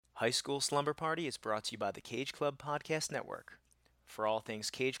High School Slumber Party is brought to you by the Cage Club Podcast Network. For all things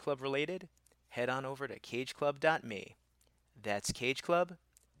Cage Club related, head on over to cageclub.me. That's cageclub.me.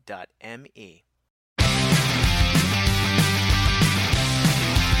 School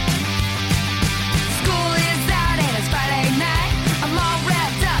is out and it's Friday night. I'm all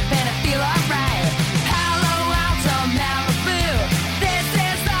wrapped up and I feel alright. Palo Alto, Malibu. This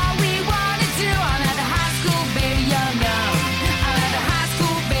is all we wanna do. I'm at the high school, baby, young, young. I'm at the high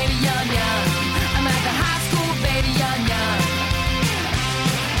school, baby, young, young. I'm at the high school, baby, young, young.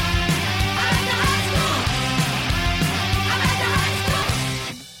 I'm at the high school. I'm at the high school.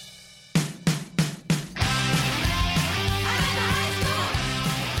 I'm at the high school.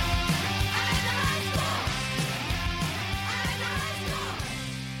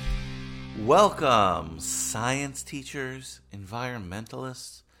 Welcome, science teachers,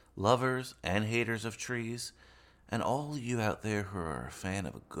 environmentalists, lovers, and haters of trees, and all you out there who are a fan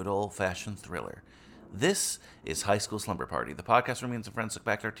of a good old-fashioned thriller. This is High School Slumber Party, the podcast where me and some friends look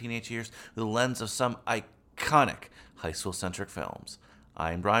back at our teenage years with the lens of some iconic high school-centric films.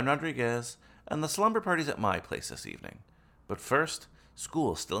 I'm Brian Rodriguez, and the slumber party's at my place this evening. But first,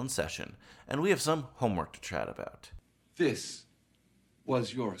 school is still in session, and we have some homework to chat about. This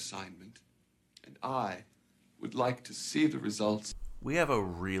was your assignment, and I would like to see the results. We have a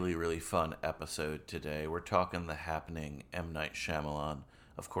really, really fun episode today. We're talking The Happening, M. Night Shyamalan.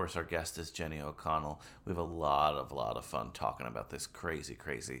 Of course, our guest is Jenny O'Connell. We have a lot of fun talking about this crazy,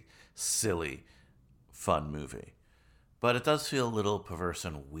 silly, fun movie. But it does feel a little perverse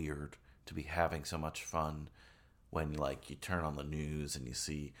and weird to be having so much fun when, you turn on the news and you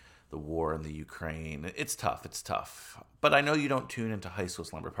see the war in the Ukraine. It's tough. But I know you don't tune into High School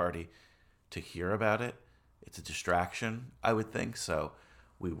Slumber Party to hear about it. It's a distraction, I would think, so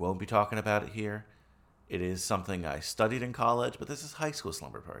we won't be talking about it here. It is something I studied in college, but this is High School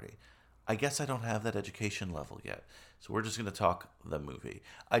Slumber Party. I guess I don't have that education level yet, so we're just going to talk the movie.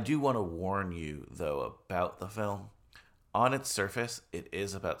 I do want to warn you, though, about the film. On its surface, it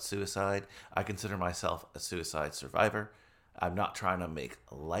is about suicide. I consider myself a suicide survivor. I'm not trying to make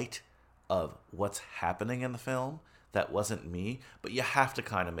light of what's happening in the film. That wasn't me, but you have to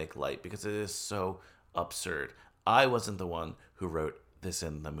kind of make light because it is so absurd. I wasn't the one who wrote this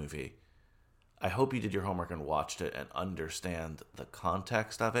in the movie. I hope you did your homework and watched it and understand the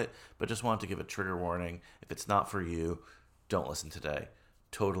context of it, but just wanted to give a trigger warning. If it's not for you, don't listen today.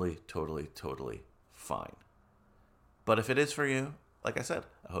 Totally fine. But if it is for you, like I said,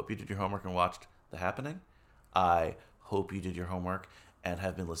 I hope you did your homework and watched The Happening. I hope you did your homework and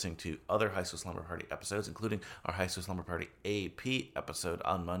have been listening to other High School Slumber Party episodes, including our High School Slumber Party AP episode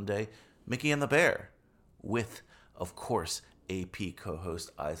on Monday, Mickey and the Bear, with, of course, AP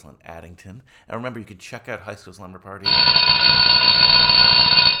co-host Aislinn Addington. And remember, you can check out High School Slumber Party.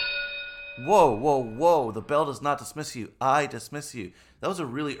 Whoa, the bell does not dismiss you. I dismiss you. That was a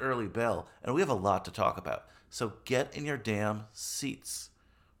really early bell, and we have a lot to talk about. So get in your damn seats.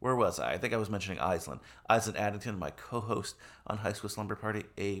 Where was I? I think I was mentioning Aislinn Addington, my co-host on High School Slumber Party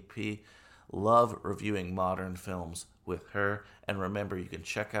AP. Love reviewing modern films with her. And remember, you can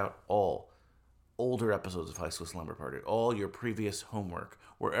check out all older episodes of High School Slumber Party, all your previous homework,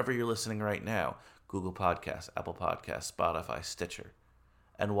 wherever you're listening right now. Google Podcasts, Apple Podcasts, Spotify, Stitcher.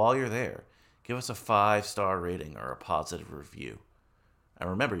 And while you're there, give us a 5-star rating or a positive review. And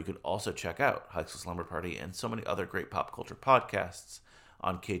remember, you can also check out High School Slumber Party and so many other great pop culture podcasts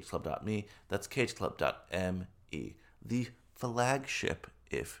on cageclub.me. That's cageclub.me, the flagship,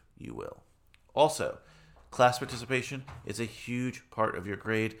 if you will. Also, class participation is a huge part of your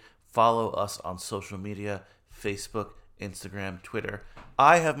grade. Follow us on social media, Facebook, Instagram, Twitter.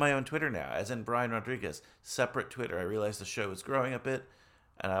 I have my own Twitter now, as in Brian Rodriguez, separate Twitter. I realize the show is growing a bit,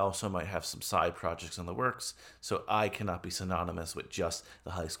 and I also might have some side projects in the works, so I cannot be synonymous with just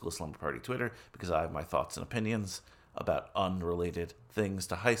the High School Slumber Party Twitter because I have my thoughts and opinions about unrelated things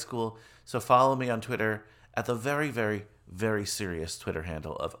to high school. So follow me on Twitter at the very serious Twitter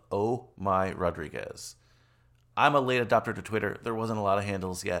handle of Oh My Rodriguez. I'm a late adopter to Twitter. There wasn't a lot of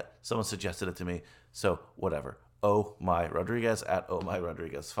handles yet. Someone suggested it to me, so whatever. Oh My Rodriguez at Oh My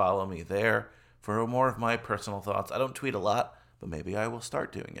Rodriguez. Follow me there for more of my personal thoughts. I don't tweet a lot, but maybe I will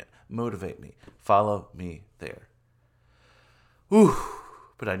start doing it. Motivate me. Follow me there. Ooh,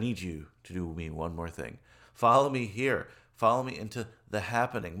 but I need you to do me one more thing. Follow me here. Follow me into The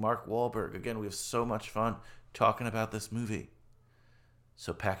Happening. Mark Wahlberg. Again, we have so much fun talking about this movie.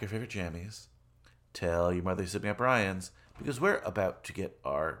 So pack your favorite jammies. Tell your mother you're sipping at Brian's because we're about to get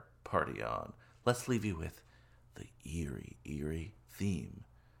our party on. Let's leave you with the eerie theme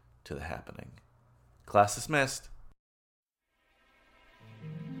to The Happening. Class dismissed.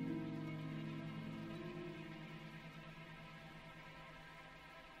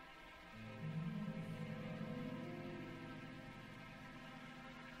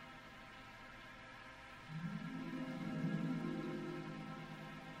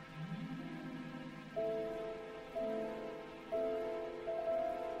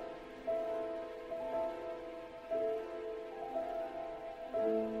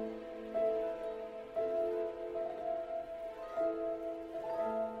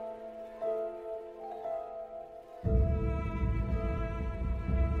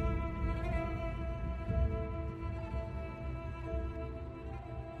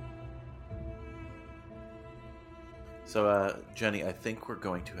 So, Jenny, I think we're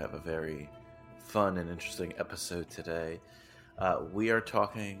going to have a very fun and interesting episode today. We are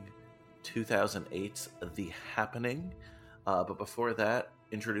talking 2008's The Happening. But before that,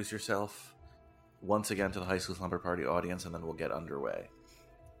 introduce yourself once again to the High School Slumber Party audience, and then we'll get underway.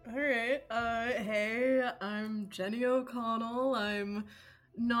 All right. Hey, I'm Jenny O'Connell. I'm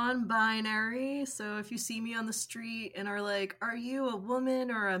non-binary, so if you see me on the street and are like, are you a woman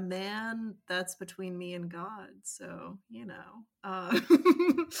or a man, that's between me and God, so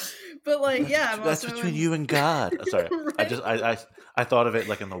but like, yeah, that's between you and God. Sorry, right? I thought of it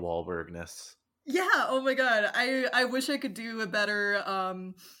like in the Wahlbergness. Yeah, oh my god, I wish I could do a better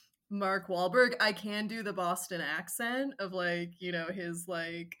Mark Wahlberg. I can do the Boston accent of like, his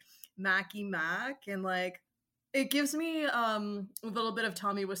like Mackie Mac, and like it gives me a little bit of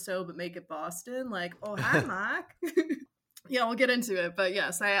Tommy Wiseau, but make it Boston. Like, oh, hi, Mac. Yeah, we'll get into it. But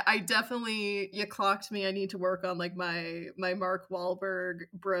yes, I definitely, you clocked me. I need to work on like my Mark Wahlberg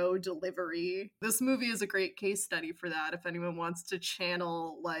bro delivery. This movie is a great case study for that. If anyone wants to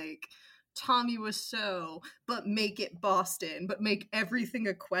channel like Tommy Wiseau, but make it Boston, but make everything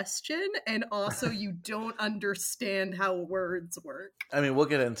a question, and also you don't understand how words work. I mean, we'll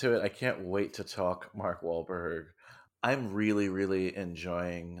get into it. I can't wait to talk Mark Wahlberg. I'm really, really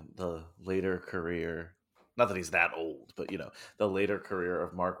enjoying the later career. Not that he's that old, but the later career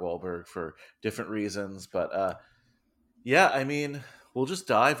of Mark Wahlberg for different reasons. But yeah, I mean, we'll just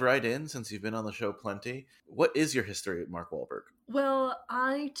dive right in since you've been on the show plenty. What is your history with Mark Wahlberg? Well,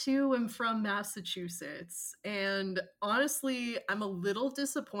 I too am from Massachusetts, and honestly, I'm a little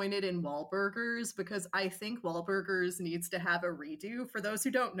disappointed in Wahlburgers because I think Wahlburgers needs to have a redo. For those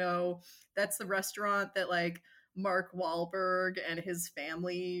who don't know, that's the restaurant that like Mark Wahlberg and his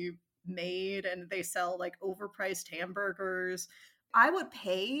family made, and they sell like overpriced hamburgers. I would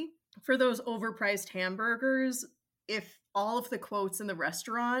pay for those overpriced hamburgers if all of the quotes in the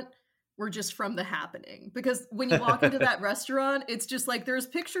restaurant were just from The Happening, because when you walk into that restaurant, it's just like there's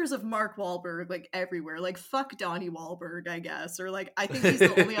pictures of Mark Wahlberg like everywhere, like fuck Donnie Wahlberg, I guess, or like I think he's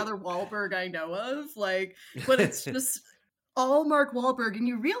the only other Wahlberg I know of, like, but it's just all Mark Wahlberg, and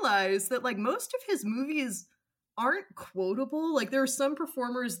you realize that like most of his movies aren't quotable. Like there are some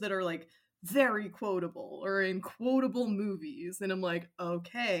performers that are like very quotable or in quotable movies, and I'm like,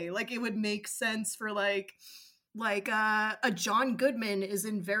 okay, like it would make sense for like a John Goodman is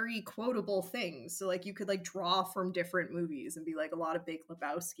in very quotable things, so like you could like draw from different movies and be like a lot of Big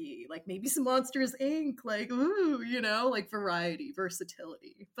Lebowski, like maybe some Monsters Inc., like ooh, like variety,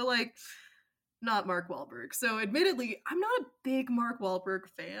 versatility, but like not Mark Wahlberg. So admittedly, I'm not a big Mark Wahlberg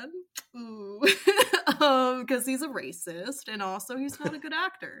fan. Ooh. Because he's a racist, and also he's not a good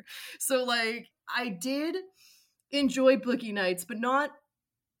actor. So like I did enjoy Boogie Nights, but not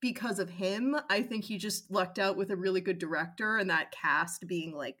because of him. I think he just lucked out with a really good director, and that cast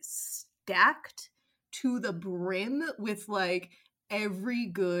being like stacked to the brim with like every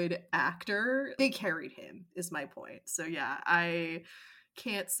good actor. They carried him, is my point. So yeah, I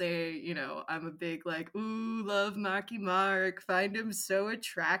can't say, I'm a big like, ooh, love Marky Mark, find him so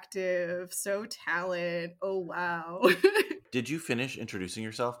attractive, so talent, oh wow. Did you finish introducing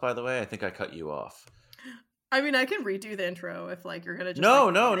yourself, by the way? I think I cut you off. I mean, I can redo the intro if like you're gonna just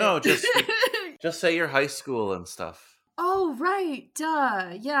No, just say your high school and stuff. Oh right,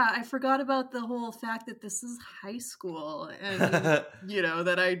 duh. Yeah, I forgot about the whole fact that this is high school, and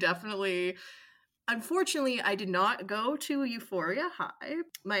that I definitely, unfortunately, I did not go to Euphoria High.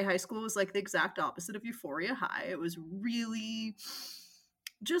 My high school was like the exact opposite of Euphoria High. It was really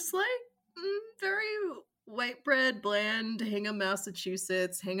just like very white bread, bland, Hingham,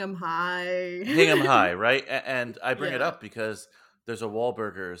 Massachusetts, Hingham High. Hingham High, right? And I bring it up because there's a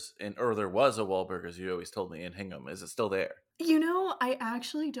Wahlburgers there was a Wahlburgers, you always told me, in Hingham. Is it still there? I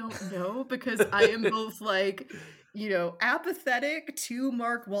actually don't know, because I am both like, apathetic to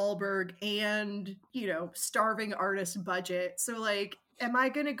Mark Wahlberg and, starving artist budget. So like, am I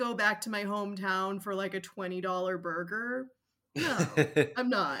going to go back to my hometown for like a $20 burger? No, I'm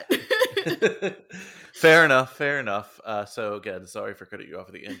not. Fair enough. So again, sorry for cutting you off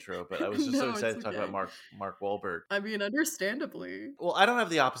of the intro, but I was just so excited to talk about Mark Wahlberg. I mean, understandably. Well, I don't have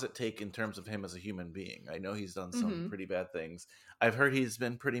the opposite take in terms of him as a human being. I know he's done some pretty bad things. I've heard he's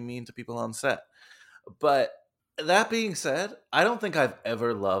been pretty mean to people on set. But that being said, I don't think I've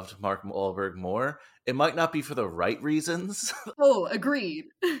ever loved Mark Wahlberg more. It might not be for the right reasons. Oh, agreed.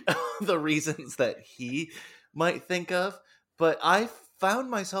 The reasons that he might think of. But I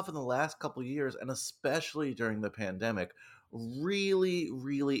found myself in the last couple of years, and especially during the pandemic, really,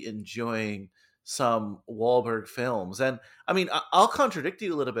 really enjoying some Wahlberg films. And I mean, I'll contradict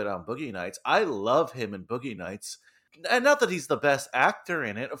you a little bit on Boogie Nights. I love him in Boogie Nights. And not that he's the best actor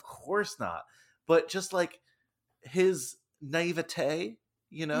in it, of course not. But just like his naivete,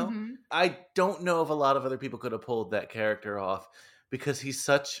 you know? Mhm. I don't know if a lot of other people could have pulled that character off because he's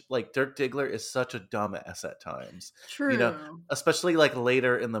such, like, Dirk Diggler is such a dumbass at times. True. You know, especially like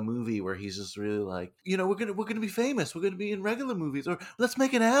later in the movie where he's just really like, you know, we're gonna be famous. We're gonna be in regular movies, or let's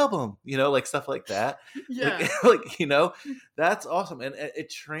make an album. You know, like stuff like that. Yeah. Like you know, that's awesome, and it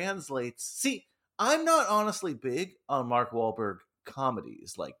translates. See, I'm not honestly big on Mark Wahlberg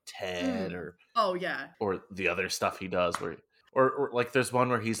comedies like Ted Oh yeah. or the other stuff he does where. Or like there's one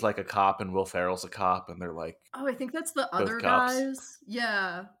where he's like a cop and Will Ferrell's a cop and they're like, Oh, I think that's the other cops. guys.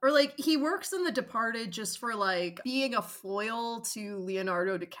 Yeah. Or like he works in The Departed just for like being a foil to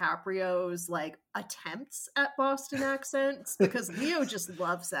Leonardo DiCaprio's like attempts at Boston accents because Leo just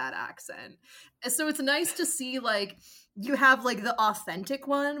loves that accent. And so it's nice to see like you have like the authentic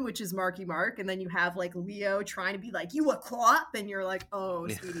one, which is Marky Mark, and then you have like Leo trying to be like, you a cop? And you're like, oh,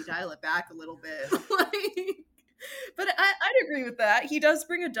 sweetie, dial it back a little bit. Like, but I'd agree with that. He does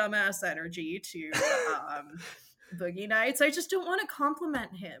bring a dumbass energy to Boogie Nights. I just don't want to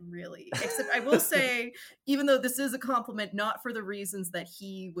compliment him, really. Except I will say, even though this is a compliment, not for the reasons that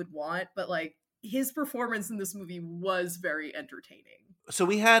he would want, but like his performance in this movie was very entertaining. So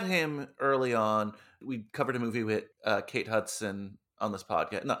we had him early on. We covered a movie with Kate Hudson on this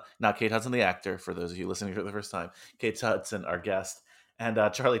podcast. No, not Kate Hudson, the actor, for those of you listening for the first time. Kate Hudson, our guest, and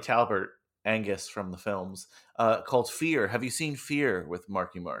Charlie Talbert, Angus from the films, called Fear. Have you seen Fear with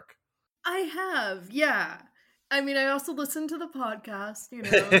Marky Mark? I have, yeah. I mean, I also listened to the podcast, you know,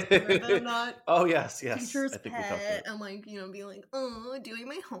 so they're not oh, yes. teacher's I think we talked about it. pet and like, you know, being like, oh, doing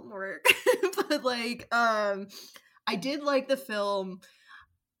my homework. But like, I did like the film.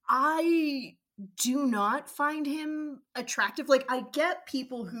 I do not find him attractive. Like, I get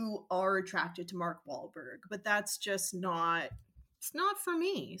people who are attracted to Mark Wahlberg, but that's just not, it's not for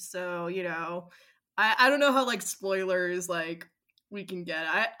me. So, you know, I don't know how like spoilers like we can get.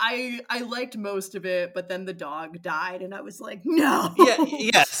 I liked most of it, but then the dog died and I was like, no.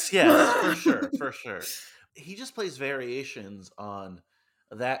 Yes, for sure. He just plays variations on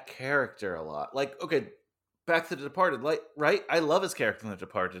that character a lot. Like, okay, back to The Departed, like, right? I love his character in The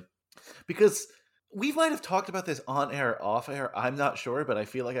Departed because we might have talked about this on air, off air. I'm not sure, but I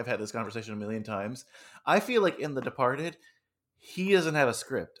feel like I've had this conversation a million times. I feel like in The Departed, he doesn't have a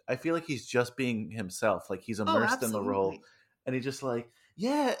script. I feel like he's just being himself. Like he's immersed in the role. And he just like,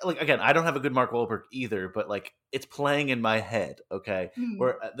 yeah, like, again, I don't have a good Mark Wahlberg either, but like it's playing in my head. Okay.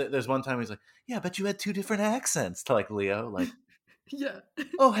 Where there's one time he's like, yeah, I bet you had 2 different accents to like Leo. Like, yeah.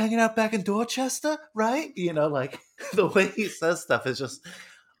 Oh, hanging out back in Dorchester, right? You know, like the way he says stuff is just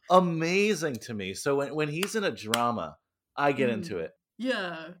amazing to me. So when he's in a drama, I get into it.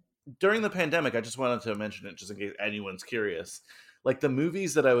 Yeah. During the pandemic, I just wanted to mention it just in case anyone's curious. Like the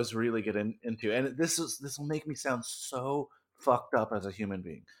movies that I was really getting into, and this will make me sound so fucked up as a human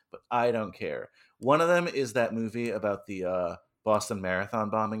being, but I don't care. One of them is that movie about the Boston Marathon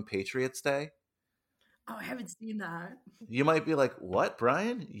bombing, Patriots Day. Oh, I haven't seen that. You might be like, what,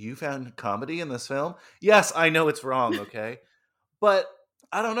 Brian? You found comedy in this film? Yes, I know it's wrong, okay? But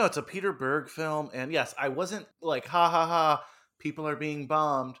I don't know. It's a Peter Berg film. And yes, I wasn't like, ha, ha, ha, people are being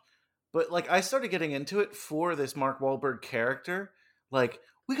bombed. But like, I started getting into it for this Mark Wahlberg character. Like,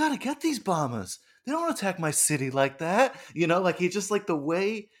 we got to get these bombers. They don't attack my city like that. You know, like he just like the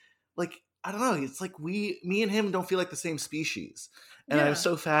way, like, I don't know. It's like me and him don't feel like the same species. And I'm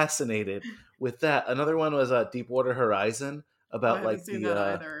so fascinated with that. Another one was Deepwater Horizon about like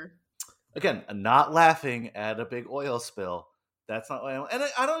the, again, not laughing at a big oil spill. That's not what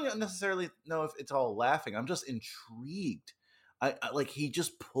I don't necessarily know if it's all laughing. I'm just intrigued. I like, he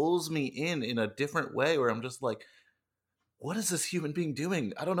just pulls me in a different way where I'm just like, what is this human being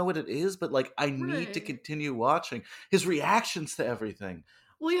doing? I don't know what it is, but like, I need to continue watching his reactions to everything.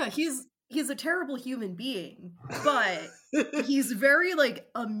 Well, yeah, he's a terrible human being, but he's very like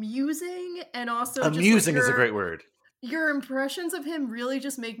amusing, and also amusing is a great word. Your impressions of him really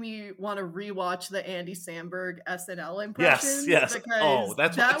just make me want to rewatch the Andy Samberg SNL impressions. Yes. Because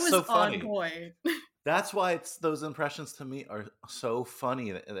that was so funny. On point. That's why those impressions to me are so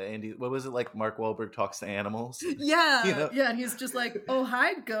funny. Andy, what was it like? Mark Wahlberg talks to animals. Yeah, you know? Yeah, and he's just like, "Oh,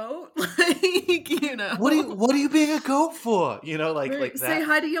 hi, goat." Like, you know, what are you being a goat for? You know, like that. Say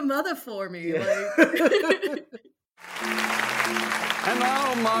hi to your mother for me. Yeah. Like. And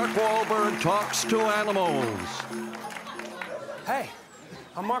now Mark Wahlberg talks to animals. Hey,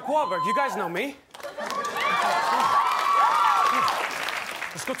 I'm Mark Wahlberg. You guys know me.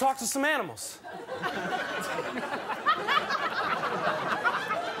 Let's go talk to some animals.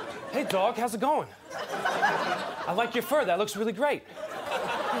 Hey, dog, how's it going? I like your fur. That looks really great.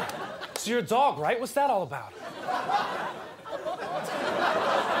 So you're a dog, right? What's that all about?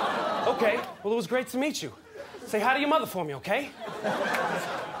 Okay, well, it was great to meet you. Say hi to your mother for me, okay?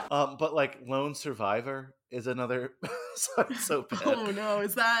 But like Lone Survivor is another so bad. Oh no,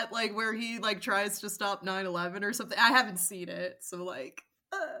 is that like where he like tries to stop 9/11 or something? I haven't seen it, so like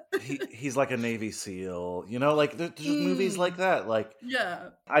He's like a Navy SEAL, you know, like there's movies like that. Like,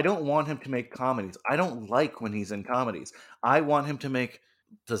 yeah. I don't want him to make comedies. I don't like when he's in comedies. I want him to make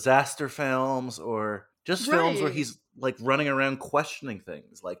disaster films or just films where Right. he's like running around questioning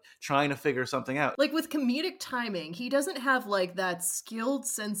things, like trying to figure something out. Like with comedic timing, he doesn't have like that skilled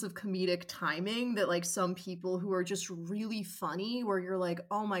sense of comedic timing that like some people who are just really funny where you're like,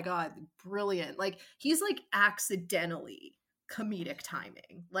 "Oh my god, brilliant." Like he's like accidentally comedic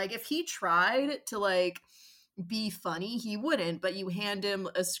timing. Like if he tried to like be funny, he wouldn't, but you hand him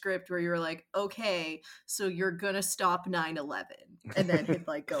a script where you're like, "Okay, so you're going to stop 9/11." And then he'd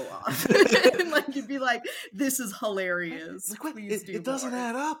like go off. And like you'd be like, "This is hilarious. Like, what? Please do It doesn't more."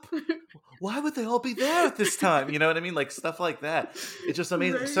 add up. Why would they all be there at this time? You know what I mean? Like stuff like that. It's just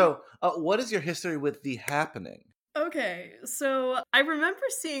amazing. Right. So, what is your history with The Happening? Okay, so I remember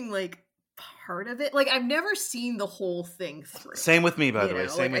seeing like part of it. Like I've never seen the whole thing through. Same with me, by you the way. know?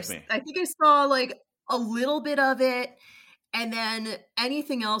 Same Like, with me. I think I saw like a little bit of it, and then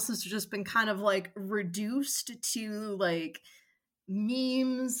anything else has just been kind of like reduced to like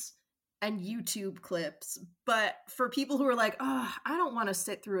memes and YouTube clips. But for people who are like, "Oh, I don't want to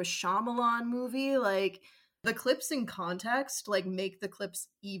sit through a Shyamalan movie," like the clips in context like make the clips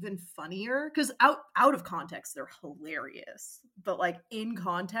even funnier because out of context they're hilarious, but like in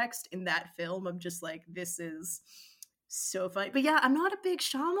context in that film I'm just like, this is so funny. But yeah, I'm not a big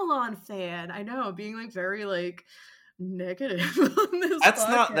Shyamalan fan. I know, being like very like negative on this That's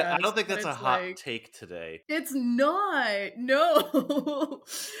not. I podcast, don't think but that's a it's hot like, take today. it's not. No.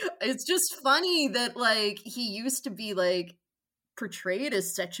 It's just funny that like he used to be like portrayed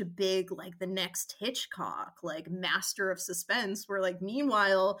as such a big like the next Hitchcock, like master of suspense, where like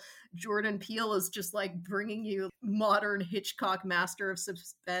meanwhile Jordan Peele is just like bringing you modern Hitchcock master of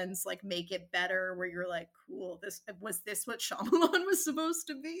suspense, like make it better, where you're like, cool, this what Shyamalan was supposed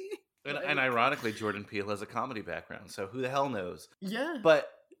to be. And, Like, and ironically, Jordan Peele has a comedy background, so who the hell knows? yeah. But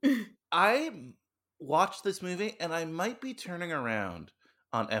I watched this movie, and I might be turning around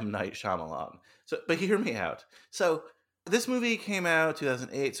on M. Night Shyamalan. But hear me out. So this movie came out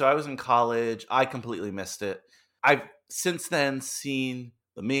 2008, so I was in college. I completely missed it. I've since then seen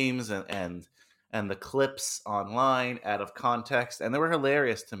the memes and the clips online out of context, and they were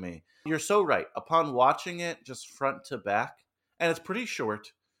hilarious to me. You're so right. Upon watching it just front to back, and it's pretty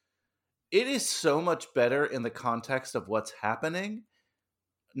short, it is so much better in the context of what's happening.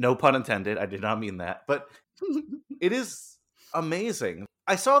 No pun intended. I did not mean that. But it is amazing.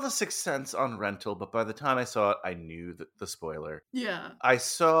 I saw The Sixth Sense on rental, but by the time I saw it, I knew the spoiler. Yeah. I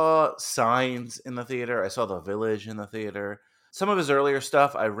saw Signs in the theater. I saw The Village in the theater. Some of his earlier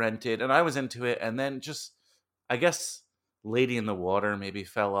stuff I rented, and I was into it. And then just, I guess, Lady in the Water maybe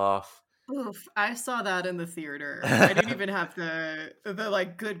fell off. Oof, I saw that in the theater. I didn't even have the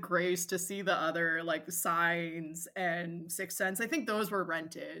like good grace to see the other like Signs and Sixth Sense. I think those were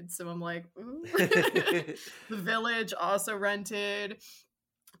rented, so I'm like, ooh. The Village also rented.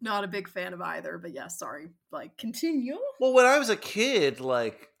 Not a big fan of either, but yeah, sorry. Like, continue. Well, when I was a kid,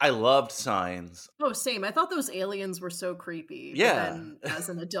 like, I loved Signs. Oh, same. I thought those aliens were so creepy. Yeah. But then as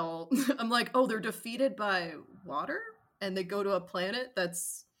an adult, I'm like, oh, they're defeated by water, and they go to a planet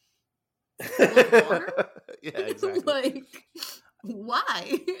that's full of water. Yeah, exactly. Like,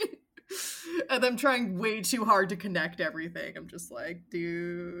 why? And I'm trying way too hard to connect everything. I'm just like,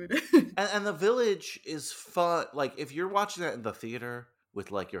 dude. And The Village is fun. Like, if you're watching that in the theater with,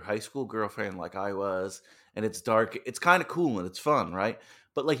 like, your high school girlfriend like I was, and it's dark, it's kind of cool and it's fun, right?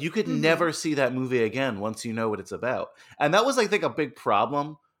 But, like, you could never see that movie again once you know what it's about. And that was, I think, a big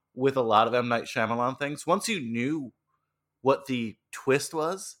problem with a lot of M. Night Shyamalan things. Once you knew what the twist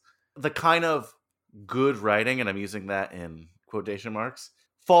was, the kind of good writing, and I'm using that in quotation marks,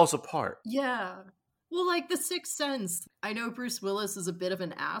 falls apart. Yeah. Well, like The Sixth Sense, I know Bruce Willis is a bit of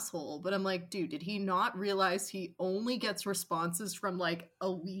an asshole, but I'm like, dude, did he not realize he only gets responses from like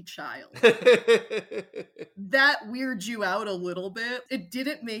a wee child? That weirds you out a little bit. It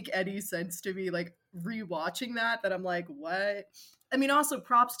didn't make any sense to me, like rewatching that I'm like, what? I mean, also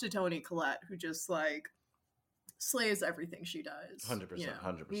props to Toni Collette, who just like slays everything she does. 100%, You know,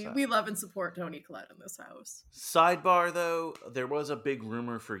 100%. We love and support Toni Collette in this house. Sidebar, though, there was a big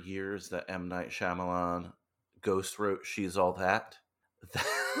rumor for years that M. Night Shyamalan ghost wrote She's All That.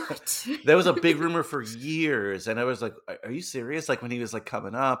 There was a big rumor for years, and I was like, are you serious? Like, when he was like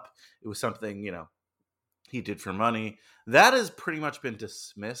coming up, it was something, he did for money. That has pretty much been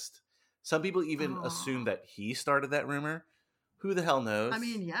dismissed. Some people even assume that he started that rumor. Who the hell knows? I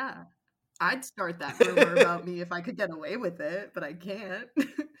mean, yeah. I'd start that rumor about me if I could get away with it, but I can't.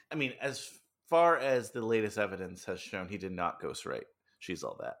 I mean, as far as the latest evidence has shown, he did not ghostwrite She's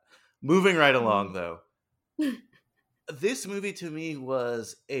All That. Moving right along, though. This movie to me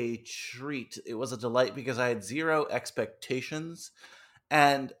was a treat. It was a delight because I had zero expectations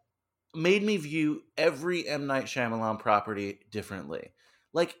and made me view every M. Night Shyamalan property differently.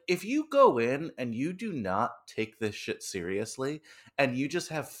 Like, if you go in and you do not take this shit seriously and you just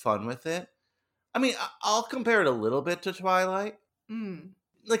have fun with it, I mean, I'll compare it a little bit to Twilight.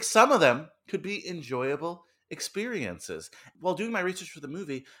 Like, some of them could be enjoyable experiences. While doing my research for the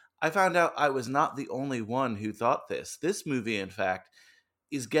movie, I found out I was not the only one who thought this. This movie, in fact,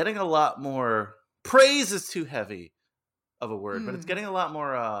 is getting a lot more... Praise is too heavy of a word, but it's getting a lot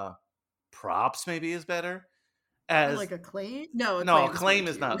more props, maybe, is better. As like acclaim? No, acclaim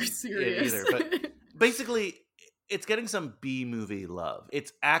is not serious. either. But basically, it's getting some B-movie love.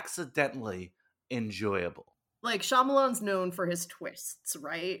 It's accidentally enjoyable. Like, Shyamalan's known for his twists,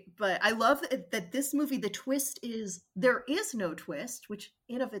 right? But I love that this movie, the twist is there is no twist, which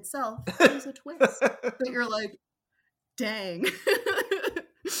in of itself is a twist. But you're like, dang.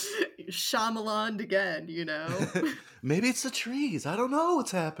 Shyamalan again, Maybe it's the trees. I don't know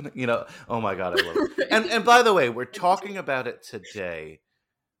what's happening. Oh my God, I love it. And by the way, we're talking about it today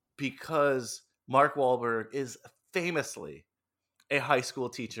because Mark Wahlberg is famously a high school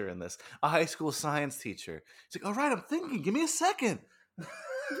teacher in this, a high school science teacher. He's like, all right, I'm thinking, give me a second.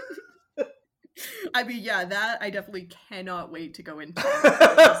 I mean, yeah, that I definitely cannot wait to go into.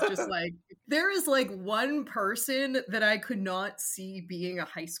 It's just like, there is like one person that I could not see being a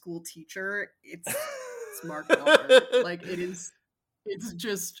high school teacher. It's Mark Wahlberg. Like, it's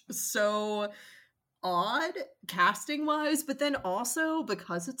just so odd casting wise, but then also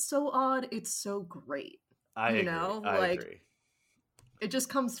because it's so odd, it's so great. I agree. It just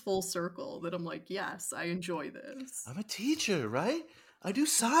comes full circle that I'm like, yes, I enjoy this. I'm a teacher, right? I do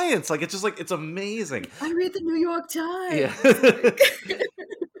science. Like, it's just like, it's amazing. I read the New York Times. Yeah.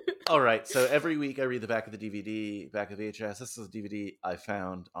 All right. So every week I read the back of the DVD, back of the VHS. This is a DVD I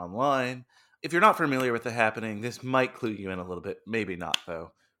found online. If you're not familiar with The Happening, this might clue you in a little bit. Maybe not,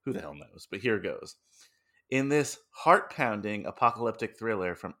 though. Who the hell knows? But here goes. In this heart-pounding apocalyptic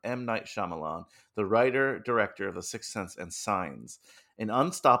thriller from M. Night Shyamalan, the writer, director of The Sixth Sense and Signs, an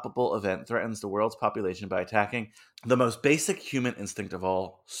unstoppable event threatens the world's population by attacking the most basic human instinct of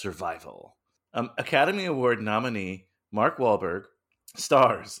all, survival. Academy Award nominee Mark Wahlberg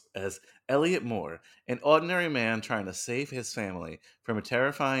stars as Elliot Moore, an ordinary man trying to save his family from a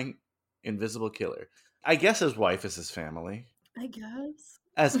terrifying, invisible killer. I guess his wife is his family. I guess.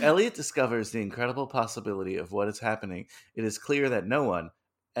 As Elliot discovers the incredible possibility of what is happening, it is clear that no one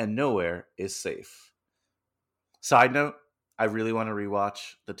and nowhere is safe. Side note, I really want to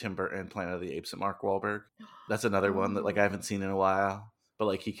rewatch the Tim Burton Planet of the Apes at Mark Wahlberg. That's another one that I haven't seen in a while.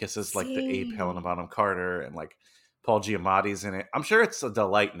 But he kisses the ape Helena Bonham Carter, and Paul Giamatti's in it. I'm sure it's a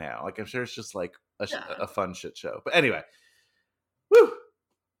delight now. I'm sure it's just a fun shit show. But anyway, woo,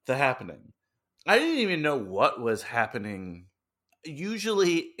 The Happening. I didn't even know what was happening.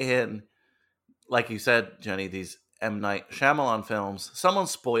 Usually in, like you said, Jenny, these M. Night Shyamalan films, someone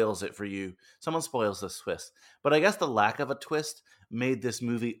spoils it for you. Someone spoils this twist. But I guess the lack of a twist made this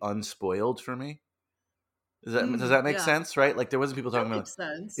movie unspoiled for me. Does that make sense, right? There wasn't people talking about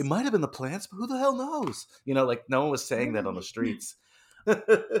sense. It might have been the plants, but who the hell knows? No one was saying that on the streets.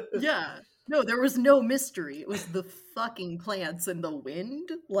 Yeah. No, there was no mystery. It was the fucking plants and the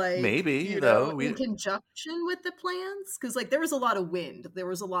wind. Maybe, in conjunction with the plants. Because, there was a lot of wind. There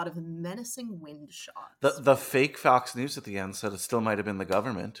was a lot of menacing wind shots. The fake Fox News at the end said it still might have been the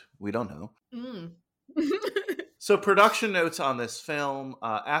government. We don't know. So production notes on this film.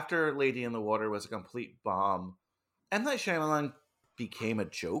 After Lady in the Water was a complete bomb, M. Night Shyamalan became a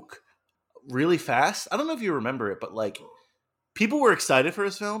joke really fast. I don't know if you remember it, but people were excited for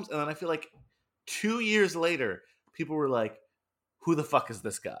his films, and then I feel 2 years later, people were like, who the fuck is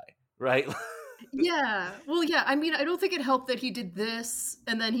this guy? Right? Yeah. Well, yeah. I mean, I don't think it helped that he did this,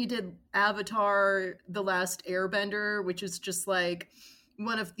 and then he did Avatar: The Last Airbender, which is just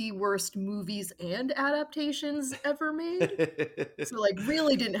one of the worst movies and adaptations ever made. So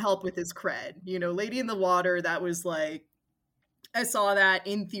really didn't help with his cred. Lady in the Water, that was I saw that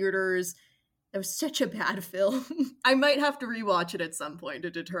in theaters. It was such a bad film. I might have to rewatch it at some point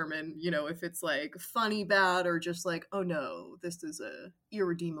to determine, if it's like funny bad or just like, oh no, this is a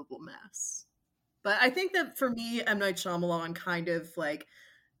irredeemable mess. But I think that for me, M. Night Shyamalan kind of like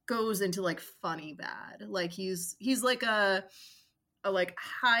goes into like funny bad. Like he's like a like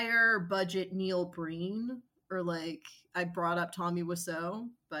higher budget Neil Breen, or like I brought up Tommy Wiseau,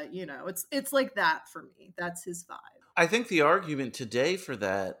 but it's like that for me. That's his vibe. I think the argument today for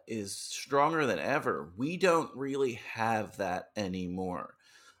that is stronger than ever. We don't really have that anymore.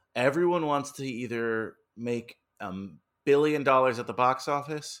 Everyone wants to either make $1 billion at the box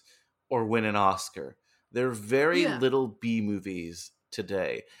office or win an Oscar. There are very little B movies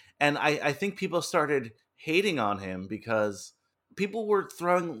today. And I think people started hating on him because people were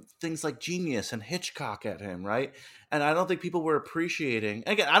throwing things like Genius and Hitchcock at him, right? And I don't think people were appreciating.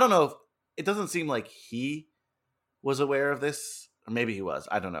 Again, I don't know if it doesn't seem like he was aware of this, or maybe he was.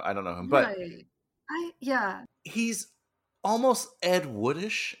 I don't know him, but right. He's almost Ed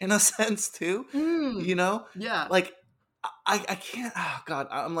Woodish in a sense too. Yeah. Like I can't. Oh God,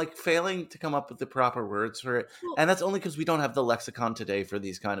 I'm like failing to come up with the proper words for it, Well, and that's only because we don't have the lexicon today for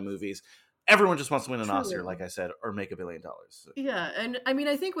these kind of movies. Everyone just wants to win an Oscar, True. like I said, or make $1 billion. So. Yeah, and I mean,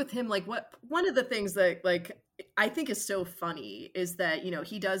 I think with him, like, one of the things that like I think is so funny is that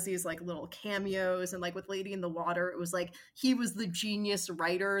he does these like little cameos, and like with Lady in the Water, it was like he was the genius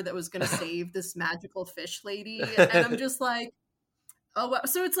writer that was going to save this magical fish lady, and I'm just like, oh wow.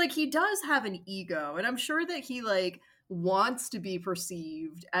 So it's like he does have an ego, and I'm sure that he like wants to be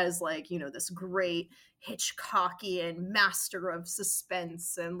perceived as like this great Hitchcockian master of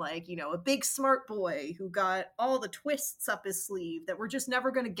suspense, and like a big smart boy who got all the twists up his sleeve that we're just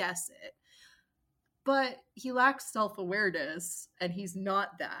never going to guess it. But he lacks self-awareness, and he's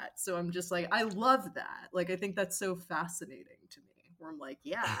not that. So I'm just like, I love that. Like, I think that's so fascinating to me, where I'm like,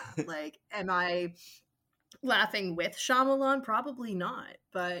 yeah, like, am I laughing with Shyamalan? Probably not,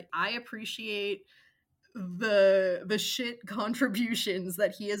 but I appreciate the shit contributions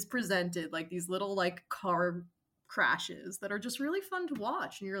that he has presented, like these little like car crashes that are just really fun to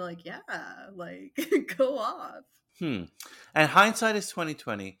watch, and you're like, yeah, like go off. And hindsight is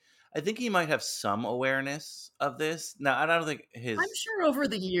 2020. I think he might have some awareness of this. Now, I don't think his. I'm sure over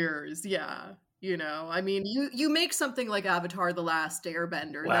the years, yeah. I mean, you make something like Avatar: The Last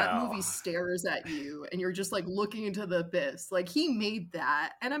Airbender, that Wow. movie stares at you, and you're just like looking into the abyss. Like he made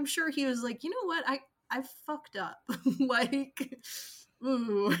that, and I'm sure he was like, you know what, I fucked up. Like,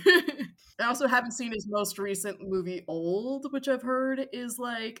 ooh. I also haven't seen his most recent movie, Old, which I've heard is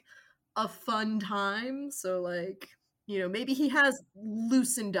like a fun time. So like, maybe he has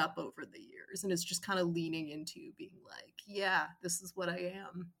loosened up over the years and is just kind of leaning into being like, yeah, this is what I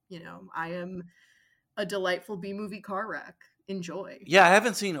am. I am a delightful B movie car wreck. Enjoy. Yeah, I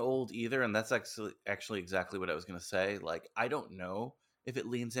haven't seen Old either, and that's actually exactly what I was going to say. Like, I don't know if it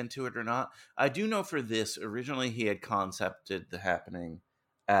leans into it or not. I do know for this, originally he had concepted The Happening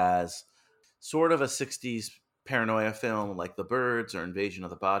as sort of a 60s paranoia film like The Birds or Invasion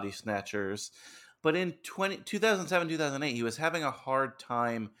of the Body Snatchers. But in 2007, 2008, he was having a hard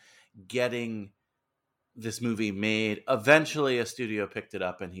time getting this movie made. Eventually, a studio picked it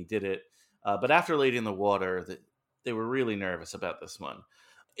up and he did it. But after Lady in the Water, they were really nervous about this one.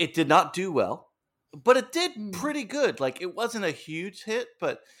 It did not do well. But it did pretty good. Like, it wasn't a huge hit,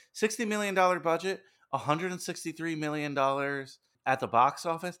 but $60 million budget, $163 million at the box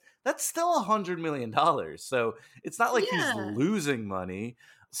office. That's still $100 million. So it's not like he's losing money.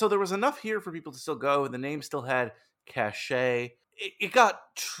 So there was enough here for people to still go. The name still had cachet. It got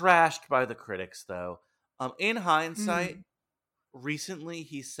trashed by the critics, though. In hindsight, recently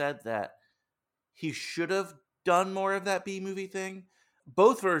he said that he should have done more of that B-movie thing.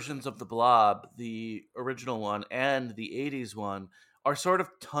 Both versions of The Blob, the original one and the 80s one, are sort of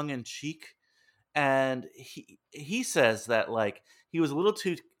tongue-in-cheek. And he says that like he was a little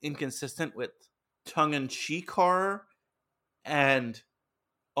too inconsistent with tongue-in-cheek horror and,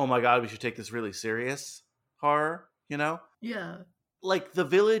 oh my God, we should take this really serious horror, Yeah. Like The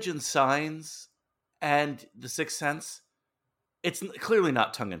Village and Signs and The Sixth Sense, it's clearly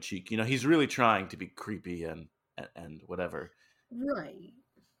not tongue-in-cheek. He's really trying to be creepy and whatever. Right.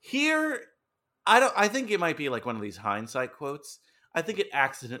 Here, I think it might be like one of these hindsight quotes. I think it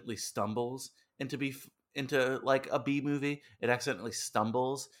accidentally stumbles into like a B movie. It accidentally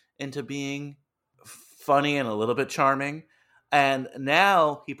stumbles into being funny and a little bit charming. And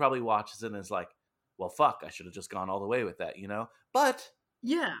now he probably watches it and is like, well, fuck, I should have just gone all the way with that, But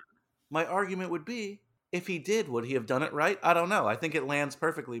yeah, my argument would be, if he did, would he have done it right? I don't know. I think it lands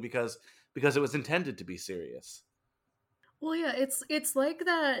perfectly because it was intended to be serious. Well, yeah, it's like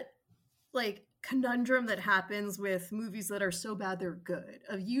that like conundrum that happens with movies that are so bad they're good.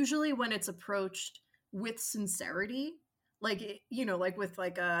 Usually when it's approached with sincerity, like like with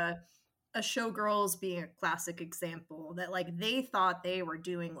like a Showgirls being a classic example, that like they thought they were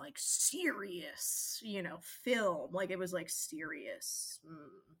doing like serious, film, like it was like serious,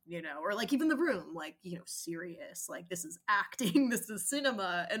 or like even The Room, like, serious, like this is acting, this is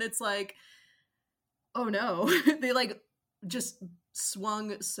cinema. And it's like, oh no, they like just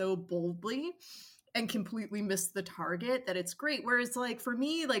swung so boldly and completely missed the target that it's great. Whereas like for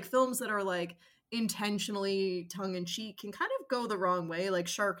me, like films that are like intentionally tongue-in-cheek can kind of go the wrong way. Like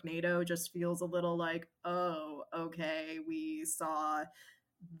Sharknado just feels a little like, oh, okay, we saw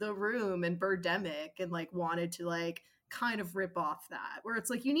The Room and Birdemic and like wanted to like kind of rip off that, where it's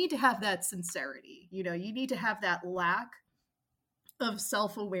like you need to have that sincerity, you need to have that lack of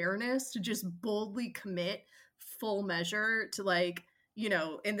self-awareness to just boldly commit full measure to like,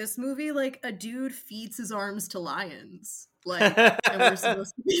 in this movie, like a dude feeds his arms to lions, like, and we're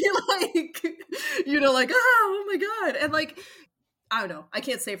supposed to be like, like, oh my god. And like, I don't know, I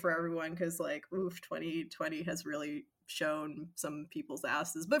can't say for everyone because like, oof, 2020 has really shown some people's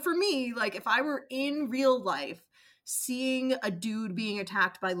asses. But for me, like, if I were in real life seeing a dude being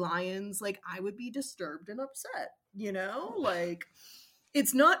attacked by lions, like I would be disturbed and upset, like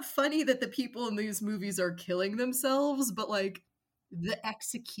it's not funny that the people in these movies are killing themselves, but like the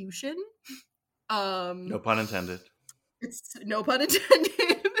execution, No pun intended. It's no pun intended.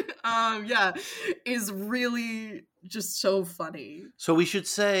 Yeah, is really just so funny. So we should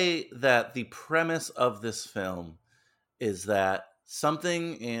say that the premise of this film is that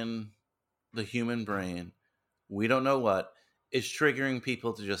something in the human brain, we don't know what, is triggering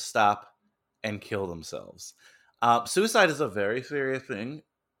people to just stop and kill themselves. Suicide is a very serious thing.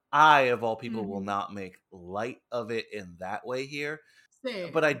 I, of all people, will not make light of it in that way here.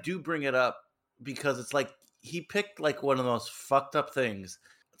 Same. But I do bring it up because it's like he picked like one of the most fucked up things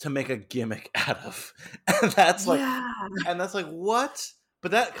to make a gimmick out of. And that's like, and that's like, what?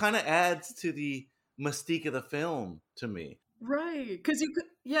 But that kind of adds to the mystique of the film to me. Right. Because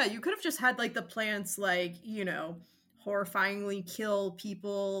you could have just had like the plants, like, horrifyingly kill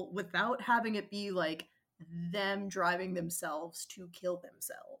people without having it be like them driving themselves to kill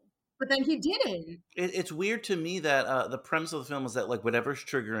themselves. But then he didn't. It's weird to me that the premise of the film is that like whatever's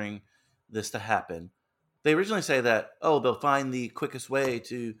triggering this to happen, they originally say that, oh, they'll find the quickest way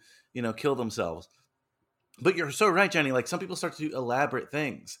to, kill themselves. But you're so right, Jenny. Like some people start to do elaborate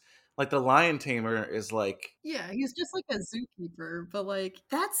things. Like the lion tamer is like... Yeah, he's just like a zookeeper, but like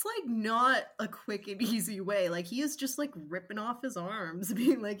that's like not a quick and easy way. Like he is just like ripping off his arms,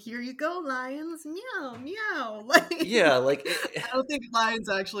 being like, "Here you go, lions, meow, meow." Like, yeah, like I don't think lions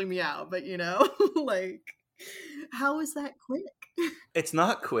actually meow, but like, how is that quick? It's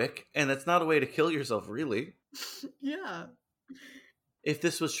not quick, and it's not a way to kill yourself, really. Yeah. If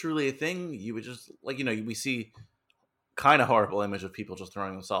this was truly a thing, you would just like we see kind of horrible image of people just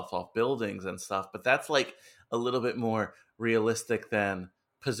throwing themselves off buildings and stuff, but that's like a little bit more realistic than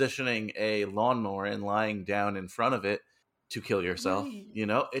positioning a lawnmower and lying down in front of it to kill yourself.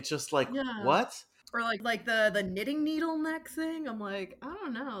 Right. It's just like, what? Or like the knitting needle neck thing. I'm like, I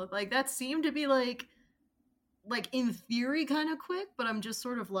don't know. Like that seemed to be like in theory kind of quick, but I'm just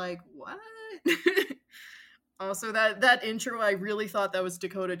sort of like, what? Also, that intro, I really thought that was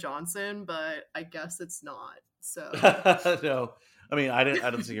Dakota Johnson, but I guess it's not. So no, I mean, I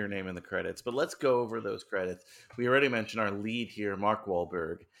didn't see her name in the credits, but let's go over those credits. We already mentioned our lead here, Mark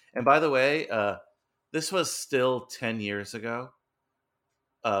Wahlberg. And by the way, this was still 10 years ago,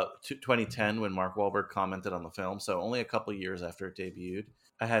 2010, when Mark Wahlberg commented on the film. So only a couple years after it debuted.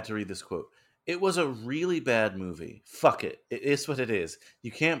 I had to read this quote. "It was a really bad movie. Fuck it. It is what it is.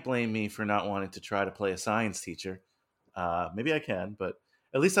 You can't blame me for not wanting to try to play a science teacher. Maybe I can, but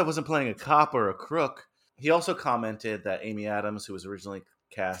at least I wasn't playing a cop or a crook." He also commented that Amy Adams, who was originally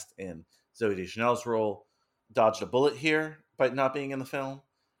cast in Zooey Deschanel's role, dodged a bullet here by not being in the film.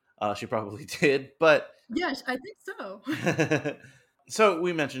 She probably did, but... Yes, I think so. So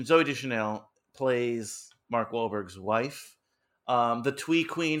we mentioned Zooey Deschanel plays Mark Wahlberg's wife, the twee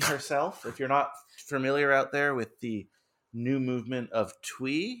queen herself. If you're not familiar out there with the new movement of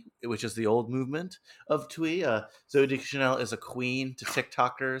twee, which is the old movement of twee, Zooey Deschanel is a queen to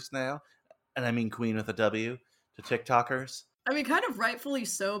TikTokers now. And I mean queen with a W, to TikTokers. I mean, kind of rightfully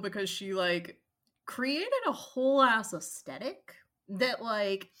so, because she, like, created a whole ass aesthetic that,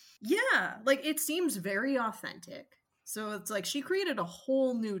 like, yeah, like, it seems very authentic. So it's like she created a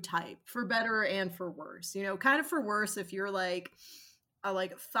whole new type, for better and for worse. Kind of for worse if you're, like, a,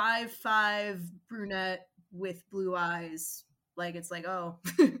 like, 5'5" brunette with blue eyes, Like, it's like, oh,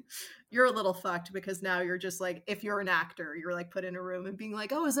 you're a little fucked because now you're just like, if you're an actor, you're like put in a room and being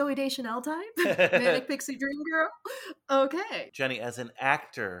like, oh, a Zooey Deschanel type? Manic Pixie Dream Girl? Okay. Jenny, as an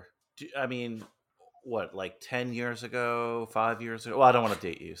actor, I mean, what, like 10 years ago, 5 years ago? Well, I don't want to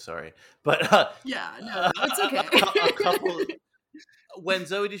date you, sorry. But Yeah, no, it's okay. a couple when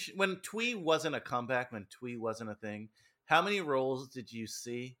when Twee wasn't a comeback, when Twee wasn't a thing, how many roles did you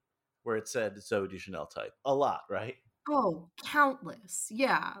see where it said Zooey Deschanel type? A lot, right? Oh, countless.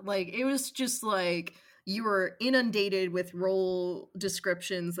 Yeah. Like, it was just like you were inundated with role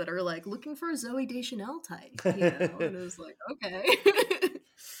descriptions that are like looking for a Zooey Deschanel type, you know? And it was like, okay.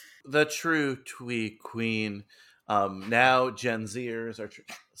 The true Twee queen. Now Gen Zers are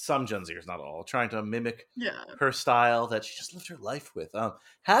some Gen Zers, not all, trying to mimic Yeah. her style that she just lived her life with.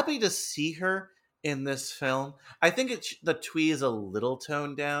 Happy to see her in this film. I think the Twee is a little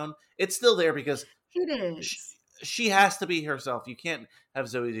toned down. It's still there because It is. she has to be herself. You can't have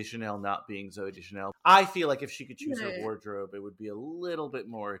Zooey Deschanel not being Zooey Deschanel. I feel like if she could choose her wardrobe, it would be a little bit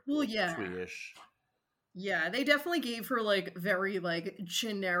more Twee-ish. Yeah, they definitely gave her like very like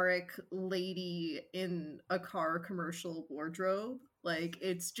generic lady in a car commercial wardrobe. Like,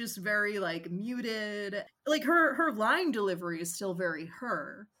 it's just very like muted. Like, her line delivery is still very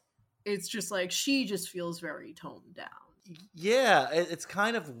her. It's just like she just feels very toned down. Yeah, it's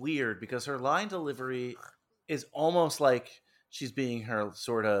kind of weird because her line delivery is almost like she's being her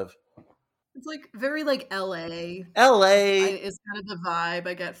sort of. It's like very like LA. LA is kind of the vibe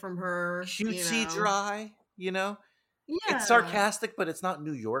I get from her. Cutesy dry, you know? Yeah. It's sarcastic, but it's not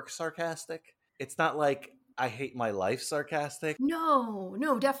New York sarcastic. It's not like I hate my life sarcastic. No,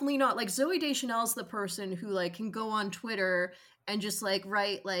 definitely not. Like, Zooey Deschanel's the person who like can go on Twitter and just like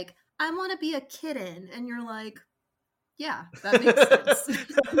write like, I want to be a kitten. And you're like, yeah, that makes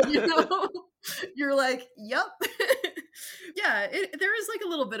sense. You know? You're like, yep. Yeah, there is like a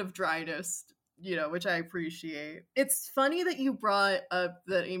little bit of dryness, you know, which I appreciate. It's funny that you brought up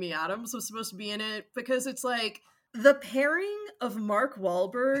that Amy Adams was supposed to be in it because it's like the pairing of Mark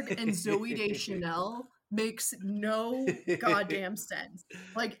Wahlberg and Zooey Deschanel makes no goddamn sense,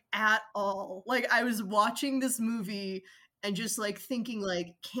 like, at all. Like, I was watching this movie and just like thinking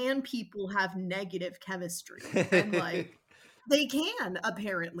like, can people have negative chemistry? And like, they can,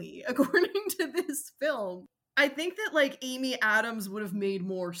 apparently, according to this film. I think that like Amy Adams would have made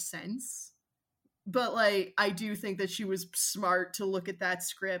more sense, but like I do think that she was smart to look at that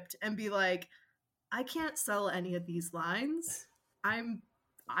script and be like, I can't sell any of these lines. I'm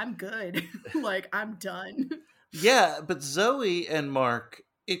good. Like, I'm done. Yeah, but Zooey and Mark,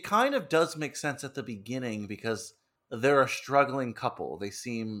 it kind of does make sense at the beginning because they're a struggling couple. They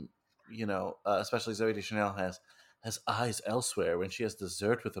seem, you know, especially Zooey Deschanel has eyes elsewhere when she has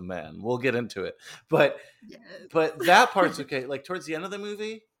dessert with a man. We'll get into it. But that part's okay. Like, towards the end of the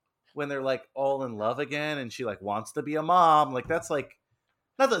movie, when they're like all in love again and she like wants to be a mom, like that's like,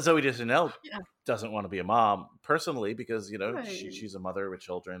 not that Zooey Deschanel doesn't want to be a mom personally, because, you know, she's a mother with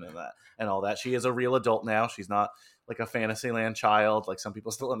children and all that. She is a real adult now. She's not like a Fantasyland child like some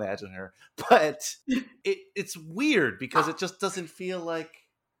people still imagine her. But it's weird because it just doesn't feel like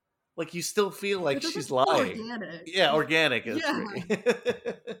you still feel like she's lying. Organic. Yeah, organic. Yeah.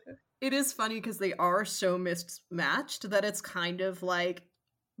 It is funny because they are so mismatched that it's kind of like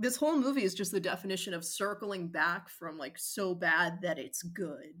this whole movie is just the definition of circling back from like so bad that it's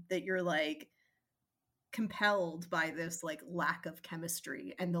good, that you're like compelled by this like lack of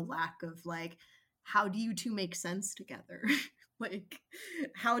chemistry and the lack of like, how do you two make sense together? Like,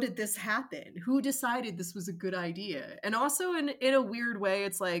 how did this happen? Who decided this was a good idea? And also in a weird way,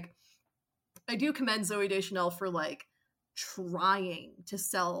 it's like, I do commend Zooey Deschanel for like trying to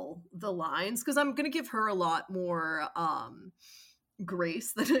sell the lines, because I'm gonna give her a lot more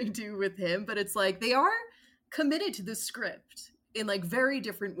grace than I do with him, but it's like they are committed to the script in like very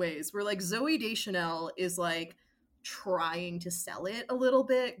different ways, where like Zooey Deschanel is like trying to sell it a little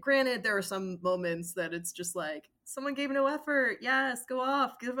bit. Granted, there are some moments that it's just like, someone gave no effort, yes, go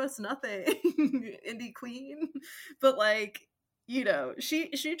off, give us nothing. Indie queen. But like, you know, she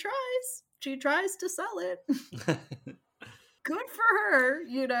tries to sell it. Good for her,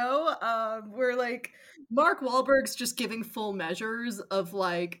 you know. Where like Mark Wahlberg's just giving full measures of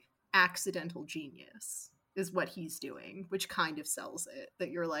like accidental genius is what he's doing, which kind of sells it,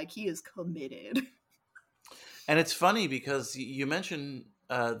 that you're like, he is committed. And it's funny because you mentioned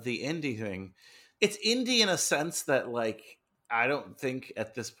the indie thing. It's indie in a sense that like I don't think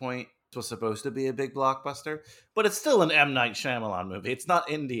at this point was supposed to be a big blockbuster, but it's still an M. Night Shyamalan movie. It's not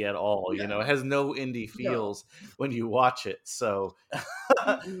indie at all. Yeah. It has no indie feels when you watch it. So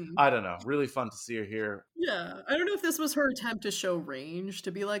I don't know. Really fun to see her here. Yeah, I don't know if this was her attempt to show range,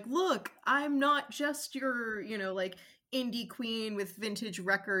 to be like, look, I'm not just your, like indie queen with vintage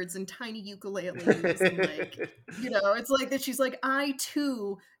records and tiny ukuleles and like, it's like that she's like, I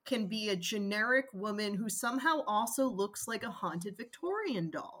too can be a generic woman who somehow also looks like a haunted Victorian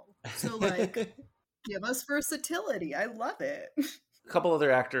doll. So like, give us versatility. I love it. A couple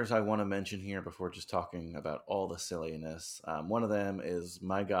other actors I want to mention here before just talking about all the silliness. One of them is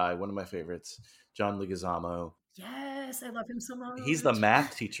my guy, one of my favorites, John Leguizamo. Yes, I love him so much. He's the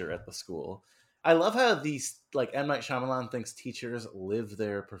math teacher at the school. I love how these, like, M. Night Shyamalan thinks teachers live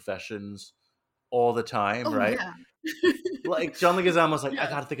their professions all the time, right? Yeah. Like, John Leguizamo's like, I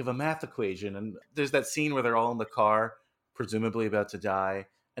gotta think of a math equation. And there's that scene where they're all in the car, presumably about to die,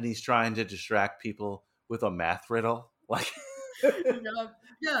 and he's trying to distract people with a math riddle. Like...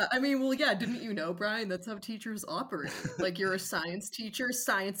 Yeah, I mean, well, yeah, didn't you know, Brian? That's how teachers operate. Like, you're a science teacher,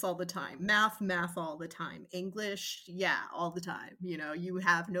 science all the time. Math all the time. English, yeah, all the time. You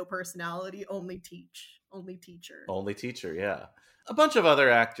have no personality, only teach. Only teacher. Only teacher, yeah. A bunch of other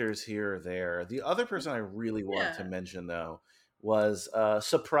actors here or there. The other person I really wanted to mention, though, was a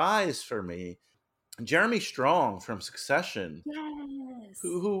surprise for me. Jeremy Strong from Succession. Yes.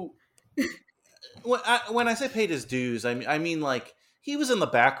 Who when I say paid his dues, I mean like he was in the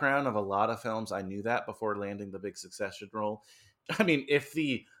background of a lot of films. I knew that before landing the big Succession role. I mean, if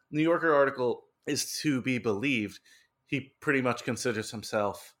the New Yorker article is to be believed, he pretty much considers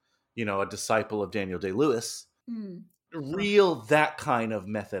himself, a disciple of Daniel Day-Lewis. Real that kind of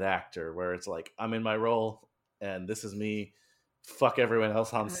method actor where it's like, I'm in my role and this is me. Fuck everyone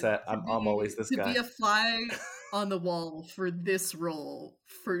else on set. I'm always this guy. To be a fly on the wall for this role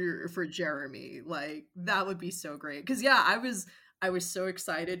for Jeremy, like that would be so great. Because yeah, I was so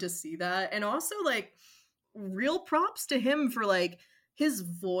excited to see that, and also like real props to him for like his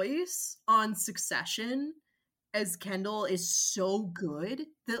voice on Succession as Kendall is so good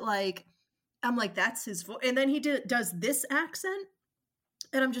that like I'm like that's his voice, and then he does this accent.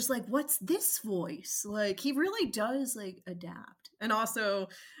 And I'm just like, what's this voice? Like, he really does, like, adapt. And also,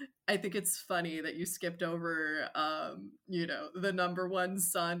 I think it's funny that you skipped over, the number one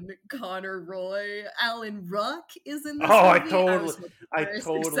son, Connor Roy. Alan Ruck is in this movie. I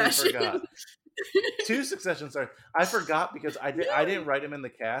totally forgot. 2 Succession stars. I forgot because I didn't write him in the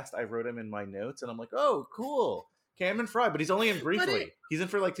cast. I wrote him in my notes, and I'm like, oh, cool. Cameron Fry, but he's only in briefly. He's in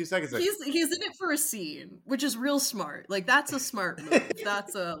for like 2 seconds. He's in it for a scene, which is real smart. Like that's a smart move.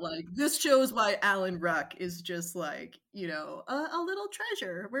 That's this shows why Alan Ruck is just like, a little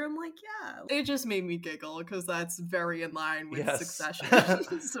treasure. Where I'm like, yeah, it just made me giggle because that's very in line with Succession.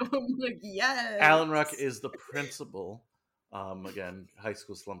 So I'm like, yes. Alan Ruck is the principal. Again, High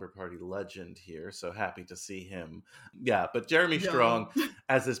School Slumber Party legend here, so happy to see him. Yeah, but Jeremy Strong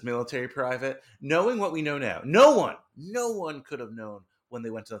as this military private, knowing what we know now, no one could have known when they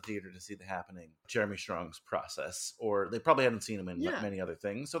went to the theater to see The Happening, Jeremy Strong's process, or they probably hadn't seen him in many other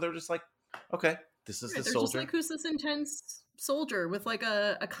things, so they were just like, okay, this is the soldier. Just like, who's this intense soldier with like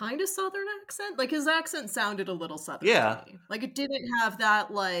a kind of Southern accent? Like his accent sounded a little Southern to me. Like it didn't have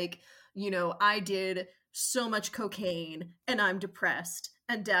that like, I did so much cocaine and I'm depressed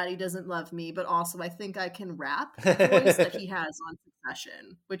and daddy doesn't love me, but also I think I can rap voice that he has on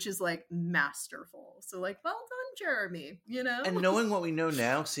Succession, which is like masterful. So like, well done, Jeremy, And knowing what we know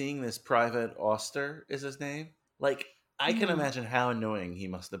now, seeing this Private Auster is his name, like I can imagine how annoying he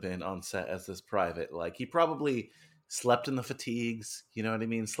must have been on set as this private. Like he probably slept in the fatigues, you know what I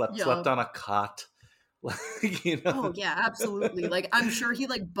mean? Slept on a cot. Oh yeah, absolutely. Like I'm sure he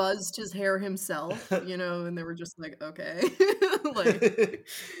like buzzed his hair himself, and they were just like, okay.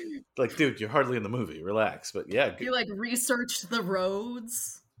 like dude, you're hardly in the movie, relax. But yeah, he like researched the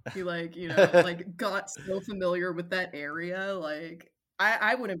roads. He like like got so familiar with that area. Like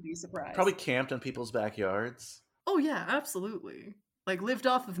I wouldn't be surprised. Probably camped in people's backyards. Oh yeah, absolutely. Like lived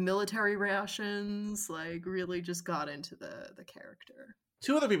off of military rations, like really just got into the character.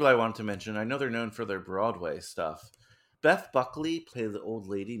 2 other people I wanted to mention, I know they're known for their Broadway stuff. Beth Buckley played the old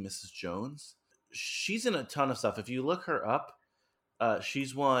lady, Mrs. Jones. She's in a ton of stuff. If you look her up,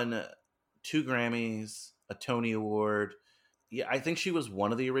 she's won 2 Grammys, a Tony Award. Yeah, I think she was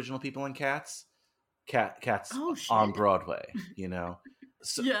one of the original people in Cats. Cats on Broadway,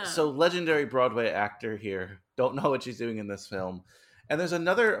 So legendary Broadway actor here. Don't know what she's doing in this film. And there's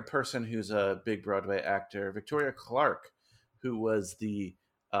another person who's a big Broadway actor, Victoria Clark, who was the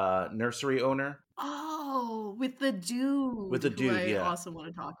nursery owner. Oh, Oh, with the dude. With the who dude, I yeah. also want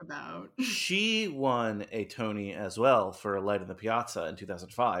to talk about. She won a Tony as well for Light in the Piazza in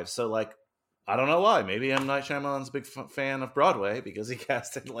 2005. So, like, I don't know why. Maybe M. Night Shyamalan's a big fan of Broadway because he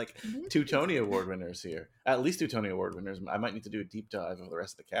casted, like, 2 Tony Award winners here. At least 2 Tony Award winners. I might need to do a deep dive of the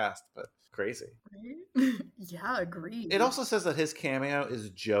rest of the cast, but crazy. Right? Yeah, agreed. It also says that his cameo is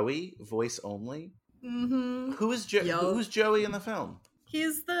Joey, voice only. Mm-hmm. Who's Yup. Who's Joey in the film?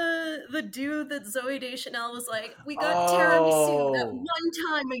 He's the dude that Zooey Deschanel was like, we got tiramisu that one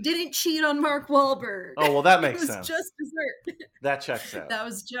time I didn't cheat on Mark Wahlberg. Oh, well, that makes it was sense. just dessert. That checks out. That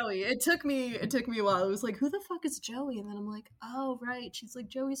was Joey. It took me a while. It was like, who the fuck is Joey? And then I'm like, oh right, she's like,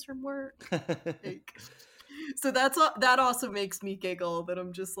 Joey's from work. Like, so that also makes me giggle. That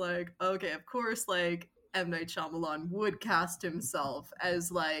I'm just like, okay, of course, like M. Night Shyamalan would cast himself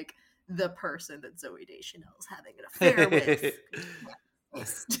as like the person that Zooey Deschanel's having an affair with.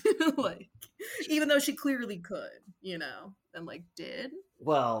 Like, even though she clearly could, you know, and like did.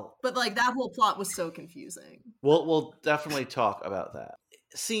 Well, but like that whole plot was so confusing. We'll definitely talk about that.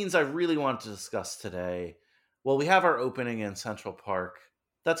 Scenes I really wanted to discuss today. Well, we have our opening in Central Park.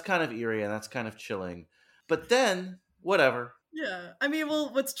 That's kind of eerie and that's kind of chilling. But then, whatever. Yeah, I mean,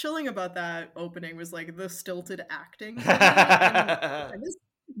 well, what's chilling about that opening was like the stilted acting.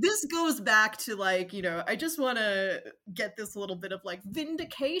 This goes back to like, you know, I just want to get this little bit of like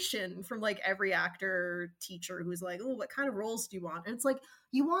vindication from like every actor teacher who's like, oh, what kind of roles do you want? And it's like,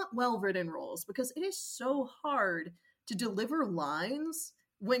 you want well-written roles because it is so hard to deliver lines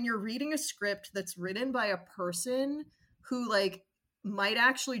when you're reading a script that's written by a person who like might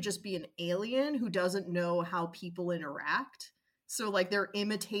actually just be an alien who doesn't know how people interact. So like they're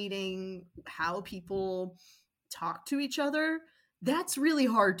imitating how people talk to each other. That's really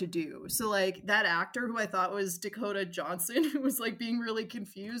hard to do. So like that actor who I thought was Dakota Johnson, who was like being really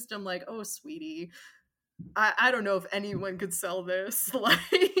confused, I'm like, oh sweetie, I don't know if anyone could sell this.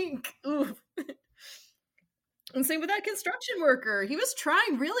 Like, oof. And same with that construction worker. He was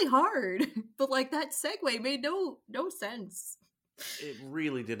trying really hard, but like that segue made no sense. It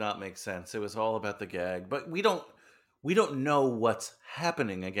really did not make sense. It was all about the gag, but we don't know what's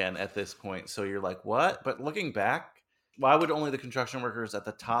happening again at this point. So you're like, what? But looking back, why would only the construction workers at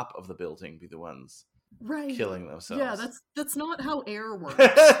the top of the building be the ones killing themselves? Yeah, that's not how air works.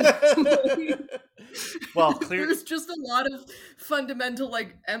 Well, clearly there's just a lot of fundamental,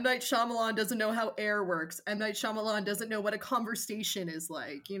 like, M. Night Shyamalan doesn't know how air works. M. Night Shyamalan doesn't know what a conversation is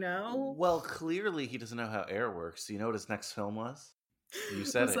like, you know? Well, clearly he doesn't know how air works. Do you know what his next film was? You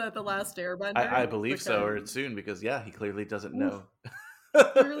said was it. that The Last Airbender? I believe so, or soon, because yeah, he clearly doesn't know.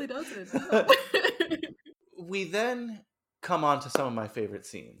 He really doesn't. We then come on to some of my favorite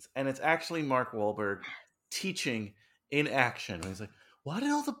scenes, and it's actually Mark Wahlberg teaching in action. And he's like, why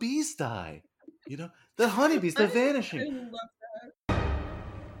did all the bees die? You know, the honeybees, they're vanishing. I love that.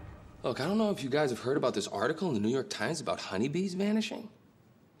 Look, I don't know if you guys have heard about this article in the New York Times about honeybees vanishing.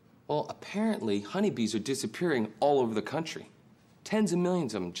 Well, apparently honeybees are disappearing all over the country. Tens of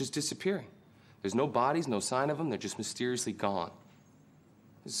millions of them just disappearing. There's no bodies, no sign of them. They're just mysteriously gone.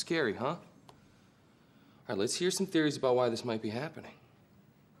 This is scary, huh? All right, let's hear some theories about why this might be happening.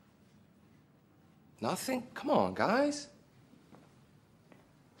 Nothing? Come on, guys.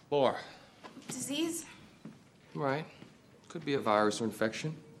 Laura. Disease? Right. Could be a virus or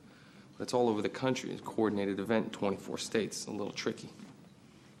infection. But it's all over the country. It's a coordinated event in 24 states. It's a little tricky.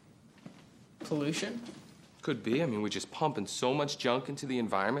 Pollution? Could be. I mean, we're just pumping so much junk into the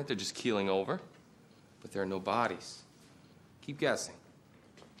environment, they're just keeling over. But there are no bodies. Keep guessing.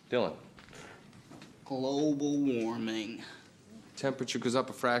 Dylan. Global warming. Temperature goes up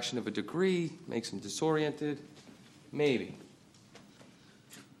a fraction of a degree, makes them disoriented. Maybe.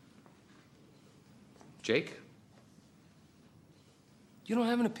 Jake? You don't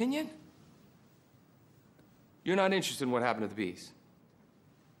have an opinion? You're not interested in what happened to the bees?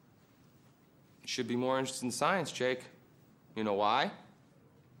 You should be more interested in science, Jake. You know why?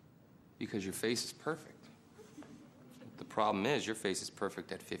 Because your face is perfect. The problem is, your face is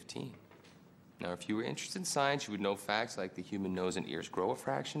perfect at 15. Now, if you were interested in science, you would know facts like the human nose and ears grow a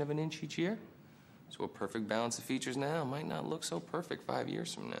fraction of an inch each year. So a perfect balance of features now might not look so perfect 5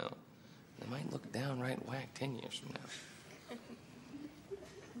 years from now. It might look downright whack 10 years from now.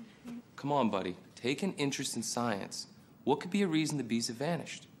 Come on, buddy. Take an interest in science. What could be a reason the bees have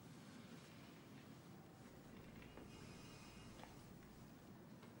vanished?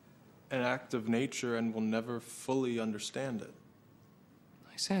 An act of nature, and we'll never fully understand it.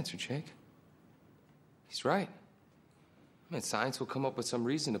 Nice answer, Jake. He's right. I mean, science will come up with some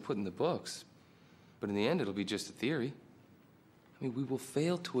reason to put in the books. But in the end, it'll be just a theory. I mean, we will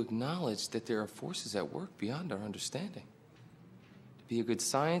fail to acknowledge that there are forces at work beyond our understanding. To be a good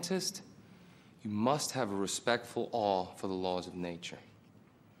scientist, you must have a respectful awe for the laws of nature.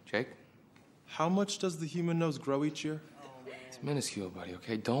 Jake? How much does the human nose grow each year? It's minuscule, buddy,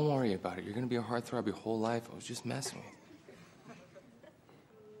 okay? Don't worry about it. You're gonna be a heartthrob your whole life. I was just messing with you.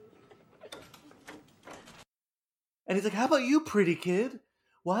 And he's like, how about you, pretty kid?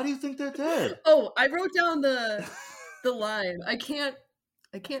 Why do you think they're dead? Oh, I wrote down the line. I can't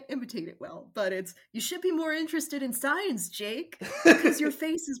imitate it well, but it's, you should be more interested in science, Jake, because your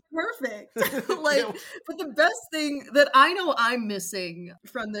face is perfect. Like, but the best thing that I know I'm missing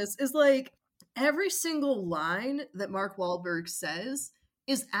from this is like every single line that Mark Wahlberg says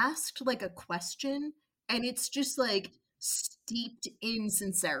is asked like a question, and it's just like steeped in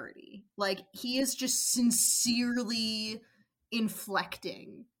sincerity. Like he is just sincerely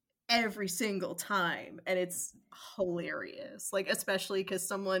inflecting every single time, and it's hilarious. Like, especially because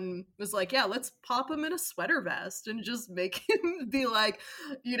someone was like, yeah, let's pop him in a sweater vest and just make him be like,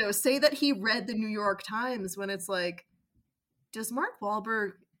 you know, say that he read the New York Times, when it's like, does Mark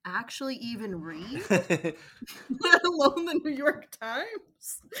Wahlberg actually even read? Let alone the New York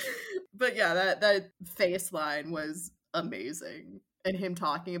Times. But yeah, that face line was amazing. And him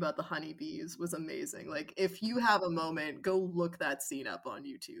talking about the honeybees was amazing. Like, if you have a moment, go look that scene up on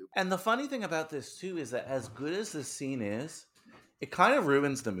YouTube. And the funny thing about this, too, is that as good as this scene is, it kind of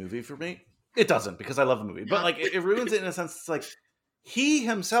ruins the movie for me. It doesn't, because I love the movie. But, like, it ruins it in a sense. It's like, he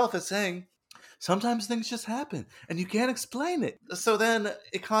himself is saying, sometimes things just happen, and you can't explain it. So then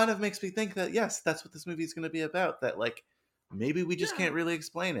it kind of makes me think that, yes, that's what this movie is going to be about. That, like, maybe we just can't really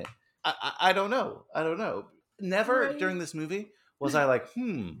explain it. I don't know. Never during this movie was I like,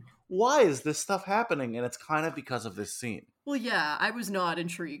 why is this stuff happening? And it's kind of because of this scene. Well, yeah, I was not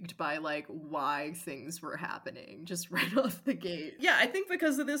intrigued by, like, why things were happening just right off the gate. Yeah, I think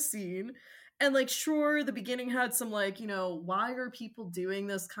because of this scene. And, like, sure, the beginning had some, like, you know, why are people doing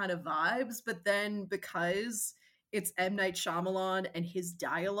this kind of vibes? But then because it's M. Night Shyamalan and his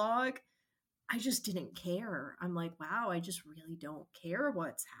dialogue, I just didn't care. I'm like, wow, I just really don't care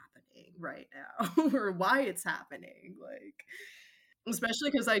what's happening right now or why it's happening. Like, especially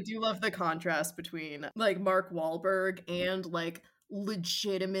because I do love the contrast between like Mark Wahlberg and like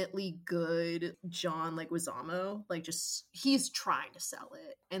legitimately good John Leguizamo. Like, just he's trying to sell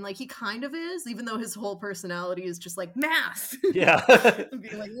it, and like he kind of is, even though his whole personality is just like math. Yeah.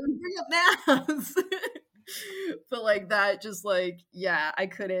 Being like, bring up math. But like that, just like, yeah, I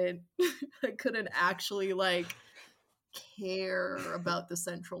couldn't actually like care about the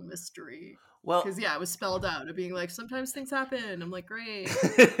central mystery. Well, because yeah, it was spelled out of being like, sometimes things happen. I'm like, great.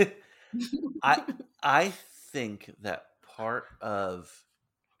 I think that part of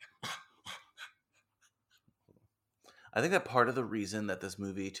the reason that this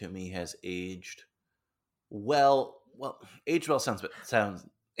movie to me has aged well, aged well sounds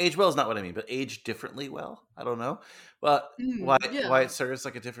aged well is not what I mean, but aged differently well. I don't know, but why it serves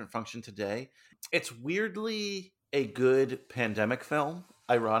like a different function today. It's weirdly a good pandemic film,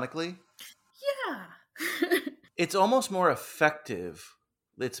 ironically. Yeah. It's almost more effective,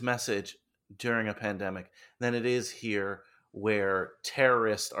 its message, during a pandemic than it is here, where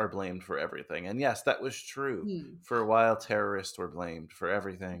terrorists are blamed for everything. And yes, that was true. For a while, terrorists were blamed for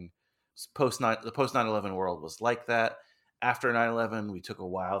everything. The post 9/11 world was like that. After 9/11, we took a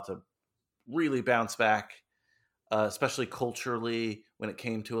while to really bounce back, especially culturally, when it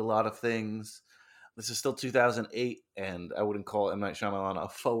came to a lot of things. This is still 2008, and I wouldn't call M. Night Shyamalan a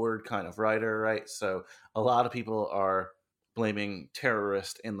forward kind of writer, right? So a lot of people are blaming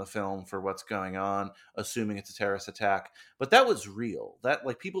terrorists in the film for what's going on, assuming it's a terrorist attack. But that was real. That,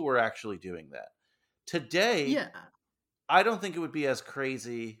 like, people were actually doing that. Today, I don't think it would be as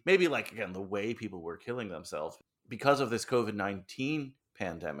crazy. Maybe, like, again, the way people were killing themselves because of this COVID-19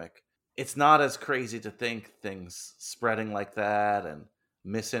 pandemic. It's not as crazy to think things spreading like that, and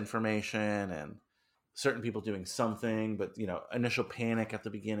misinformation, and certain people doing something, but, you know, initial panic at the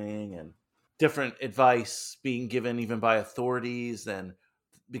beginning, and different advice being given even by authorities, and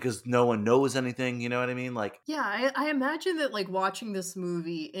because no one knows anything, you know what I mean? Like, yeah, I imagine that like watching this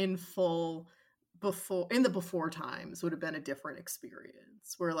movie in full in the before times would have been a different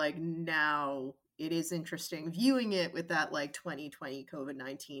experience, where like now it is interesting viewing it with that like 2020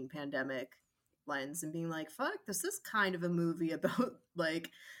 COVID-19 pandemic lens and being like, fuck, this is kind of a movie about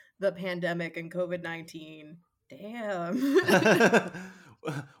like the pandemic and COVID-19. Damn.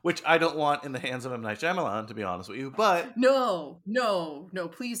 Which I don't want in the hands of M. Night Shyamalan, to be honest with you, but no,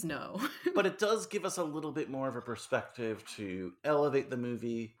 please no. But it does give us a little bit more of a perspective to elevate the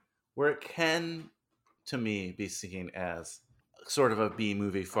movie, where it can, to me, be seen as sort of a B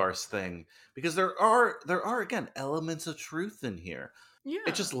movie farce thing, because there are again elements of truth in here. Yeah.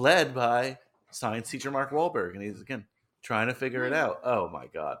 It's just led by science teacher Mark Wahlberg, and he's again trying to figure it out. Oh my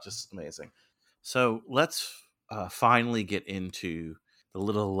god, just amazing. So let's finally get into the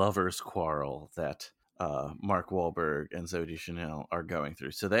little lovers quarrel that Mark Wahlberg and Zooey Deschanel are going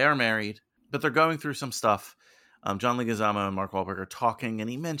through. So they are married, but they're going through some stuff. John Leguizamo and Mark Wahlberg are talking, and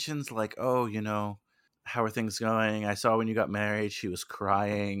he mentions like, oh, you know, how are things going? I saw when you got married, she was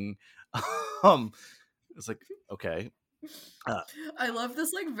crying. It's like, okay. I love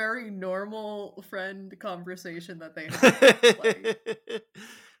this like very normal friend conversation that they have. Like,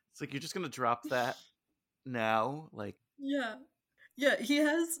 it's like, you're just gonna drop that now? Like, yeah. He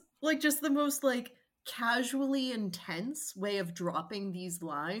has like just the most like casually intense way of dropping these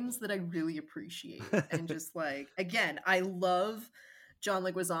lines that I really appreciate. And just like, again, I love John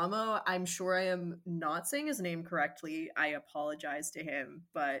Leguizamo. I'm sure I am not saying his name correctly. I apologize to him,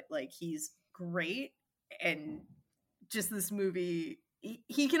 but like he's great, and just this movie,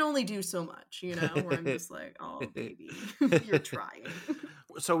 he can only do so much, you know, where I'm just like, oh baby, you're trying.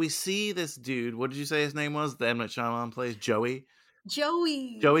 So we see this dude, what did you say his name was? The M. Night Shyamalan plays Joey.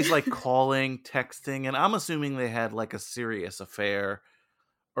 Joey's like calling, texting, and I'm assuming they had like a serious affair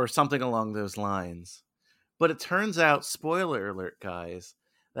or something along those lines. But it turns out, spoiler alert, guys,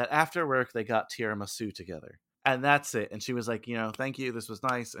 that after work they got tiramisu together. And that's it. And she was like, you know, thank you, this was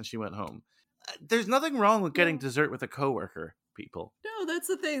nice. And she went home. There's nothing wrong with getting dessert with a coworker, people. No, that's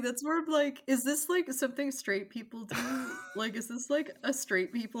the thing. That's where I'm like, is this like something straight people do? Like, is this like a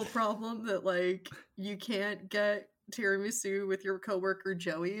straight people problem that like you can't get tiramisu with your coworker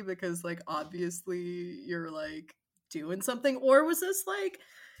Joey because like obviously you're like doing something? Or was this like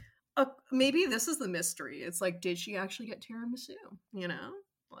maybe this is the mystery. It's like, did she actually get tiramisu? You know?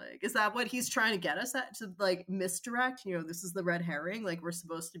 Like, is that what he's trying to get us at, to like misdirect? You know, this is the red herring. Like, we're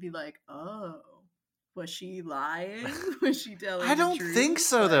supposed to be like, oh, was she lying? Was she telling I don't the truth? think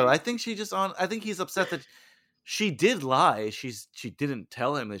so, though. I think I think he's upset that she did lie. She didn't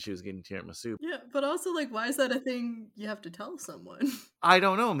tell him that she was getting tiramisu. Yeah, but also like, why is that a thing you have to tell someone? I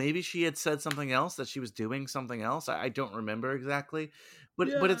don't know. Maybe she had said something else, that she was doing something else. I don't remember exactly, but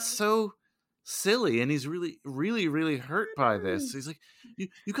it's so silly, and he's really, really, really hurt by this. He's like,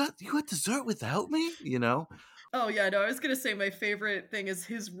 you got dessert without me, you know? Oh yeah, no, I was gonna say my favorite thing is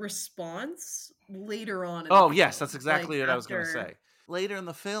his response later on. Yes, that's exactly like, what I was gonna say. Later in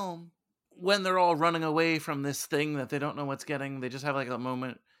the film, when they're all running away from this thing that they don't know what's getting, they just have like a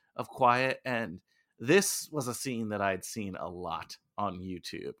moment of quiet, and this was a scene that I'd seen a lot on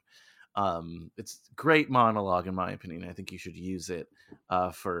YouTube. It's great monologue in my opinion. I think you should use it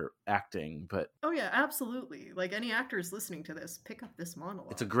for acting. But oh yeah, absolutely. Like any actors listening to this, pick up this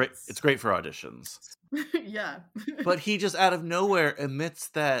monologue. It's great for auditions. Yeah. But he just out of nowhere admits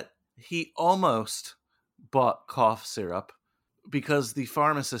that he almost bought cough syrup because the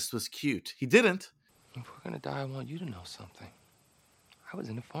pharmacist was cute. He didn't. If we're gonna die, I want you to know something. I was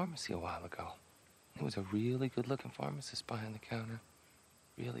in a pharmacy a while ago. There was a really good-looking pharmacist behind the counter.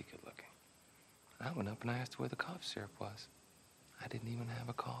 Really good looking. I went up and I asked her where the cough syrup was. I didn't even have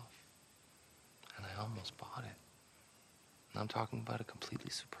a cough. And I almost bought it. And I'm talking about a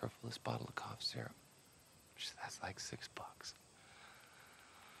completely superfluous bottle of cough syrup. That's like $6.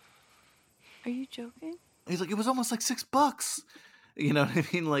 Are you joking? He's like, it was almost like $6. You know what I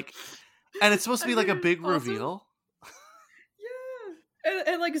mean? Like, and it's supposed to be like a big reveal.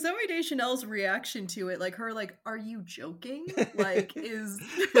 And like Zooey Deschanel's reaction to it, like her, like, are you joking? Like, is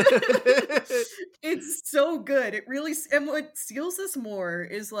it's so good. It really, and what seals this more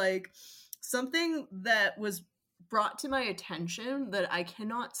is like something that was brought to my attention that I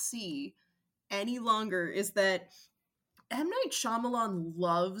cannot see any longer is that M. Night Shyamalan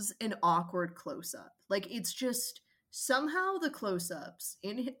loves an awkward close-up. Like, it's just somehow the close-ups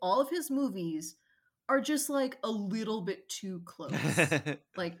in all of his movies are just like a little bit too close,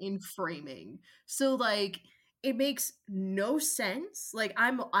 like in framing. So like it makes no sense. Like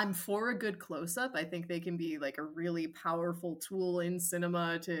I'm for a good close-up. I think they can be like a really powerful tool in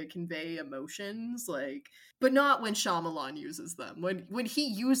cinema to convey emotions, like, but not when Shyamalan uses them. When he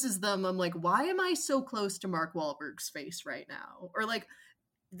uses them, I'm like, why am I so close to Mark Wahlberg's face right now? Or like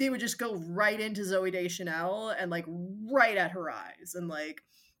they would just go right into Zooey Deschanel and like right at her eyes, and like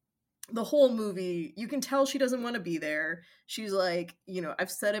the whole movie, you can tell she doesn't want to be there. She's like, you know,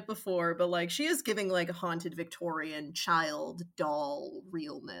 I've said it before, but like she is giving like a haunted Victorian child doll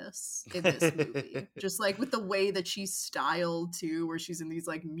realness in this movie. Just like with the way that she's styled too, where she's in these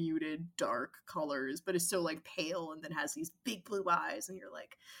like muted dark colors, but is so like pale and then has these big blue eyes, and you're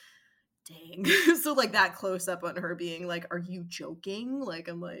like, dang. So like that close up on her being like, are you joking? Like,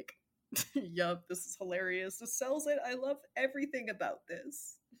 I'm like, yup, this is hilarious. This sells it. I love everything about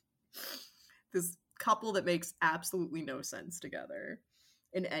this. This couple that makes absolutely no sense together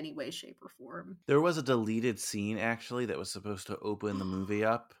in any way, shape, or form. There was a deleted scene actually that was supposed to open the movie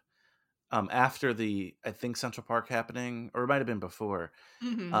up after the, I think, Central Park happening, or it might have been before,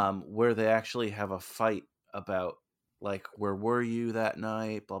 where they actually have a fight about like, where were you that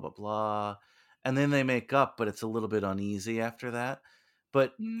night, blah, blah, blah. And then they make up, but it's a little bit uneasy after that.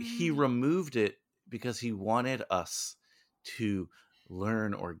 But he removed it because he wanted us to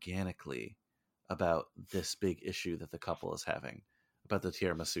learn organically about this big issue that the couple is having, about the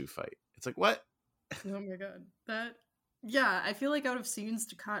tiramisu fight. It's like, what? Oh my god. Yeah, I feel like out of scenes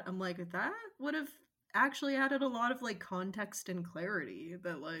to cut, I'm like, that would have actually added a lot of like context and clarity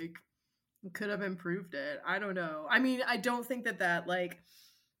that like could have improved it. I don't know. I mean, I don't think that like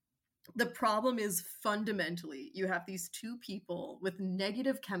the problem is fundamentally you have these two people with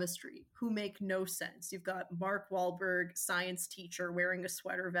negative chemistry who make no sense. You've got Mark Wahlberg, science teacher, wearing a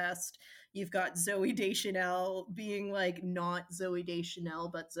sweater vest. You've got Zooey Deschanel being like not Zooey Deschanel,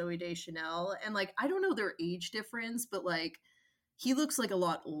 but Zooey Deschanel. And like, I don't know their age difference, but like he looks like a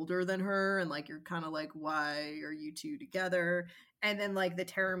lot older than her. And like, you're kind of like, why are you two together? And then like the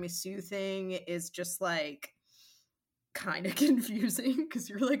tiramisu thing is just like kind of confusing because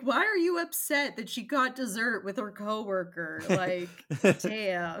you're like, why are you upset that she got dessert with her coworker? Like,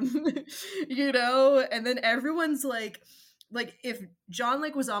 damn. You know? And then everyone's like if John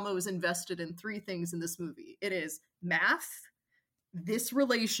Leguizamo was invested in three things in this movie, it is math, this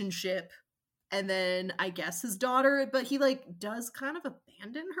relationship, and then I guess his daughter, but he like does kind of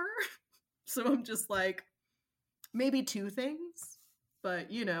abandon her. So I'm just like, maybe two things, but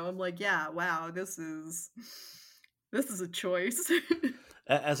you know, I'm like, yeah, wow, this is a choice.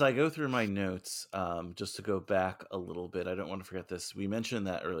 As I go through my notes, just to go back a little bit, I don't want to forget this. We mentioned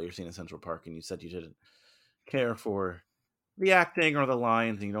that earlier scene in Central Park, and you said you didn't care for the acting or the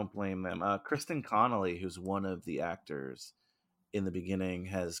lines, and you don't blame them. Kristen Connolly, who's one of the actors in the beginning,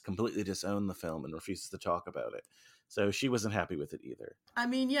 has completely disowned the film and refuses to talk about it. So she wasn't happy with it either. I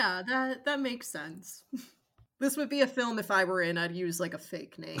mean, yeah, that makes sense. This would be a film if I were in, I'd use like a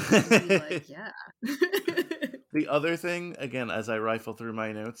fake name and be like, yeah. The other thing, again, as I rifle through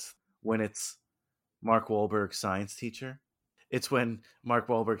my notes, when it's Mark Wahlberg's science teacher, it's when Mark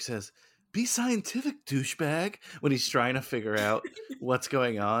Wahlberg says, "Be scientific, douchebag," when he's trying to figure out what's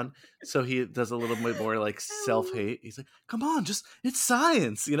going on. So he does a little bit more like self-hate. He's like, come on, it's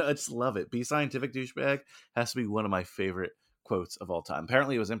science. You know, I just love it. "Be scientific, douchebag" has to be one of my favorite quotes of all time.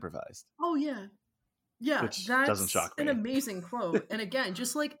 Apparently it was improvised. Oh, yeah. Yeah, which that's doesn't shock me. An amazing quote. And again,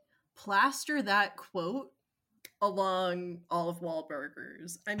 just like plaster that quote along all of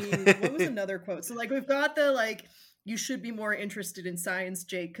Wahlburgers. I mean, what was another quote? So like we've got the like, you should be more interested in science,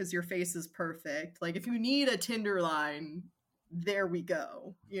 Jake, because your face is perfect. Like if you need a Tinder line, there we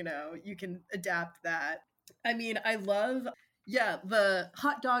go. You know, you can adapt that. I mean, I love, the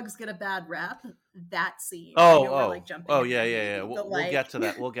hot dogs get a bad rap. That scene. Yeah. We'll get to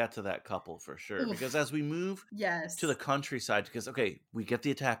that. We'll get to that couple for sure. Because as we move to the countryside, because we get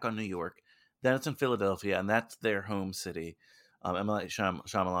the attack on New York, then it's in Philadelphia, and that's their home city. M. Night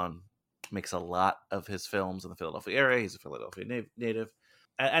Shyamalan makes a lot of his films in the Philadelphia area. He's a Philadelphia native.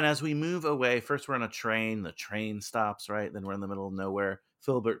 And as we move away, first we're on a train. The train stops, right? Then we're in the middle of nowhere,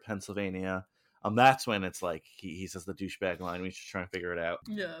 Filbert, Pennsylvania. That's when it's like he says the douchebag line. We should try and figure it out.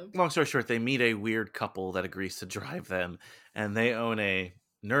 Yeah. Long story short, they meet a weird couple that agrees to drive them, and they own a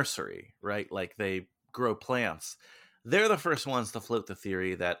nursery, right? Like they grow plants. They're the first ones to float the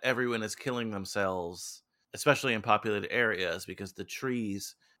theory that everyone is killing themselves, especially in populated areas, because the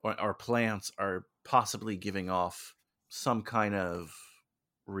trees or plants are possibly giving off some kind of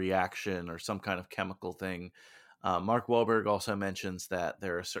reaction or some kind of chemical thing. Mark Wahlberg also mentions that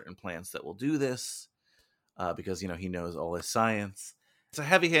there are certain plants that will do this because, he knows all his science. It's a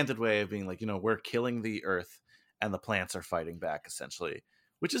heavy-handed way of being like, we're killing the earth and the plants are fighting back, essentially,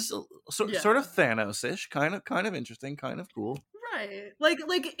 which is sort of Thanos-ish, kind of interesting, kind of cool. Right. Like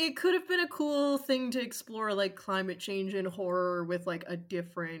it could have been a cool thing to explore, like climate change and horror with like a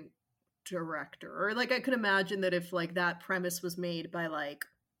different director. Or like I could imagine that if like that premise was made by like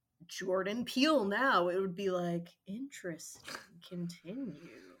Jordan Peele now, it would be like, interesting, continue.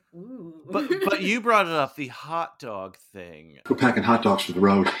 Ooh. But you brought it up, the hot dog thing. Go packing hot dogs for the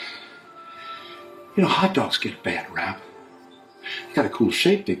road. Hot dogs get a bad rap. They got a cool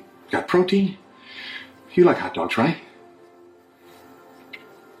shape, they got protein. You like hot dogs, right?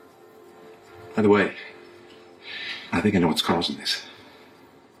 By the way, I think I know what's causing this.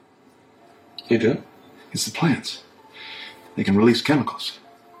 You do? It's the plants. They can release chemicals.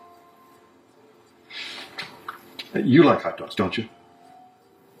 You like hot dogs, don't you?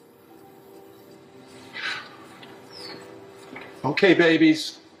 Okay,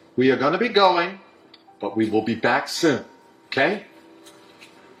 babies. We are going to be going, but we will be back soon. Okay?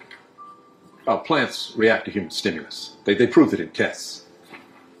 Plants react to human stimulus. They proved it in tests.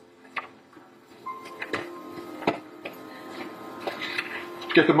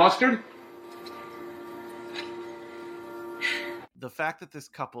 Get the mustard? The fact that this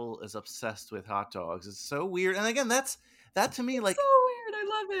couple is obsessed with hot dogs is so weird. And again, that to me, like, so weird. I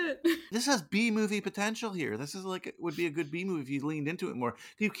love it. This has B-movie potential here. This is like, it would be a good B-movie if you leaned into it more.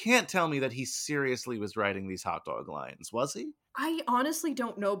 You can't tell me that he seriously was writing these hot dog lines, was he? I honestly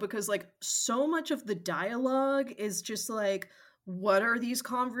don't know, because like so much of the dialogue is just like, what are these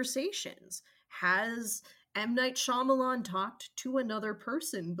conversations? Has M. Night Shyamalan talked to another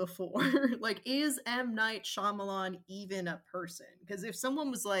person before? Like, is M. Night Shyamalan even a person? Because if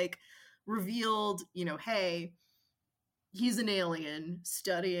someone was like revealed, you know, hey, he's an alien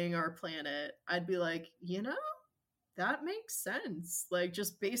studying our planet, I'd be like, you know, that makes sense. Like,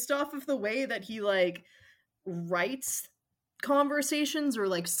 just based off of the way that he like writes conversations or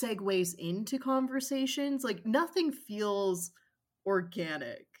like segues into conversations, like nothing feels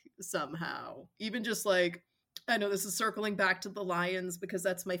organic somehow. Even just like, I know this is circling back to the lions because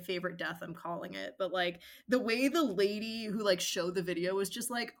that's my favorite death, I'm calling it, but like the way the lady who like showed the video was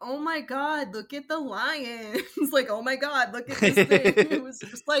just like, oh my god, look at the lions. Like, oh my god, look at this thing. It was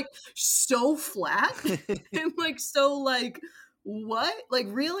just like so flat and like so like, what? Like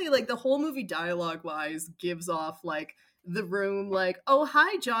really, like the whole movie dialogue wise gives off like the room like, oh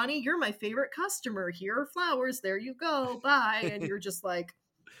hi Johnny, you're my favorite customer, here are flowers, there you go, bye. And you're just like,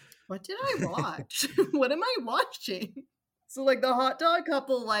 what did I watch? What am I watching? So like the hot dog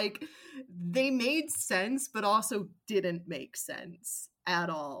couple, like they made sense but also didn't make sense at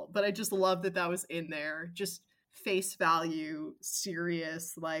all. But I just love that was in there, just face value,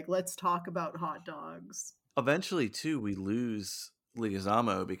 serious, like let's talk about hot dogs. Eventually too, we lose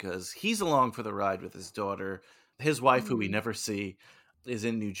Leguizamo because he's along for the ride with his daughter. His wife, who we never see, is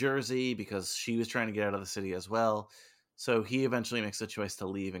in New Jersey because she was trying to get out of the city as well. So he eventually makes the choice to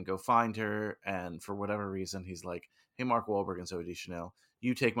leave and go find her. And for whatever reason, he's like, hey, Mark Wahlberg and Zooey Deschanel,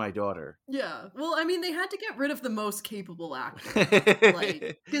 you take my daughter. Yeah. Well, I mean, they had to get rid of the most capable actor.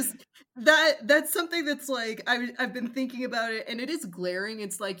 Like, because that's something that's like, I've been thinking about it, and it is glaring.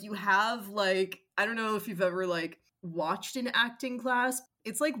 It's like you have like, I don't know if you've ever like watched an acting class.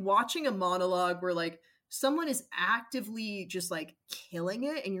 It's like watching a monologue where like someone is actively just like killing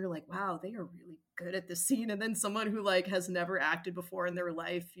it and you're like, wow, they are really good at this scene. And then someone who like has never acted before in their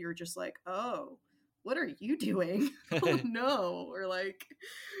life, you're just like, oh, what are you doing? Oh no. Or like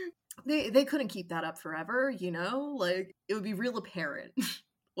they couldn't keep that up forever, you know? Like it would be real apparent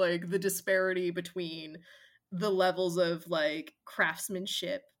like the disparity between the levels of like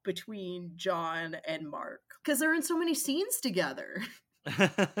craftsmanship between John and Mark, because they're in so many scenes together.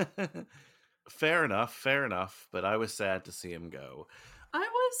 Fair enough, but I was sad to see him go. I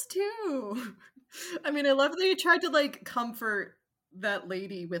was too. I mean, I love that he tried to like comfort that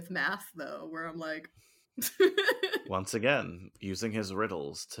lady with math though, where I'm like once again, using his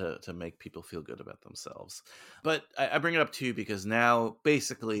riddles to make people feel good about themselves. But I bring it up too because now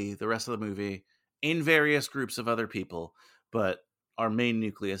basically the rest of the movie, in various groups of other people, but our main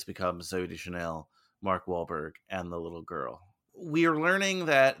nucleus becomes Zooey Deschanel, Mark Wahlberg, and the little girl. We are learning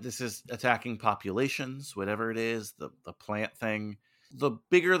that this is attacking populations, whatever it is, the plant thing. The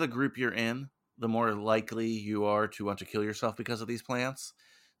bigger the group you're in, the more likely you are to want to kill yourself because of these plants.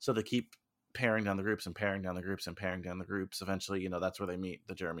 So they keep paring down the groups and paring down the groups and paring down the groups. Eventually, you know, that's where they meet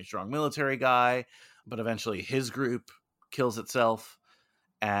the Jeremy Strong military guy. But eventually his group kills itself.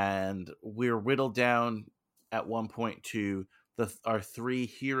 And we're whittled down at one point to our three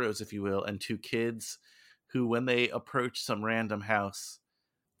heroes, if you will, and two kids who, when they approach some random house,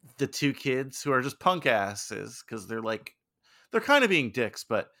 the two kids who are just punk asses because they're kind of being dicks,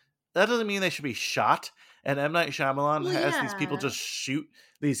 but that doesn't mean they should be shot. And M. Night Shyamalan has these people just shoot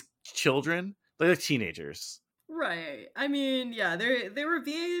these children. They're like teenagers. Right. I mean, yeah, they were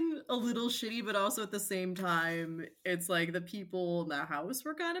being a little shitty, but also at the same time, it's like the people in the house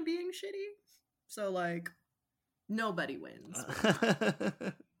were kind of being shitty. So like, nobody wins.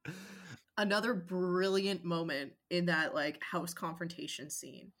 Another brilliant moment in that like house confrontation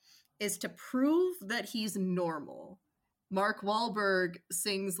scene is to prove that he's normal. Mark Wahlberg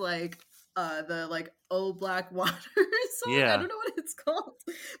sings like the like Oh Black Water song. Yeah. I don't know what it's called,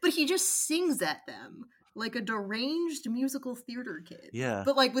 but he just sings at them like a deranged musical theater kid. Yeah.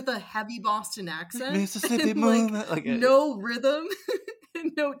 But like with a heavy Boston accent. Mississippi and, Moon. like, no rhythm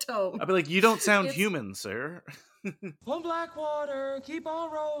and no tone. I'd be like, you don't sound human, sir. One Blackwater, keep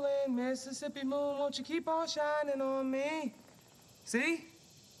on rolling. Mississippi Moon, won't you keep on shining on me? See?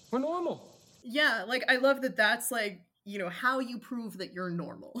 We're normal. Yeah, like I love that that's like, you know, how you prove that you're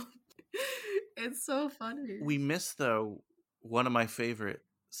normal. It's so funny. We missed, though, one of my favorite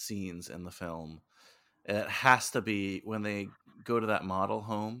scenes in the film. It has to be when they go to that model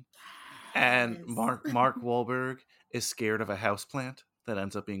home and Mark Wahlberg is scared of a houseplant that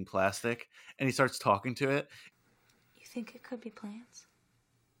ends up being plastic, and he starts talking to it. You think it could be plants?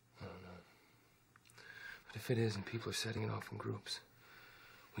 I don't know. But if it is and people are setting it off in groups,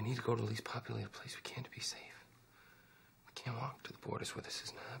 we need to go to the least populated place we can to be safe. We can't walk to the borders where this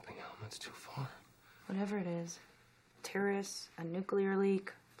isn't happening, Alma. It's too far. Whatever it is, terrorists, a nuclear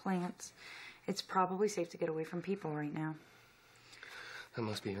leak, plants, it's probably safe to get away from people right now. That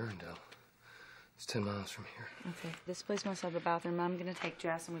must be Erindale. It's 10 miles from here. Okay, this place must have a bathroom. I'm gonna take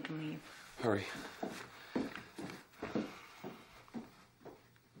Jess and we can leave. Hurry.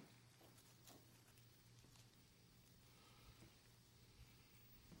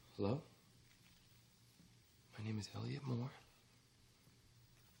 Hello? My name is Elliot Moore. I'm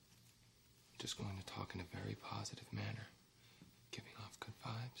just going to talk in a very positive manner, giving off good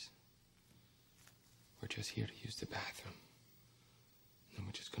vibes. We're just here to use the bathroom. And then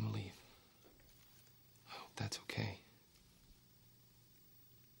we're just gonna leave. I hope that's okay.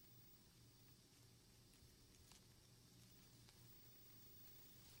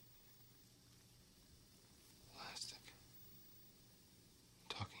 Plastic.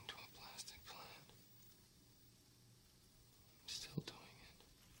 Talking to a plastic plant. I'm still doing it.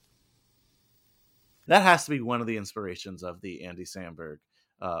 That has to be one of the inspirations of the Andy Samberg,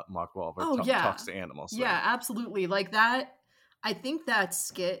 Mark Wahlberg talks to animals. Yeah, absolutely. Like that, I think that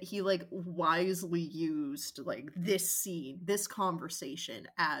skit, he like wisely used like this scene, this conversation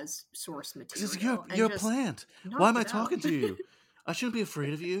as source material. You're a plant. Why am I talking to you? I shouldn't be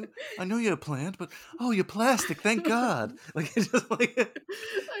afraid of you. I know you're a plant, but oh, you're plastic. Thank God. Like it's just like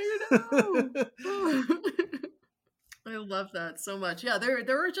I know. I love that so much. Yeah,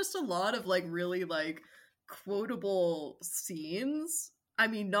 there are just a lot of like really like quotable scenes. I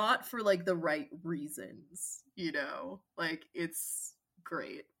mean, not for like the right reasons, you know? Like it's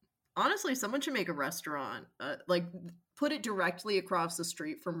great. Honestly, someone should make a restaurant, like put it directly across the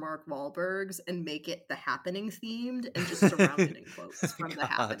street from Mark Wahlberg's and make it The Happening themed and just surround it in quotes from The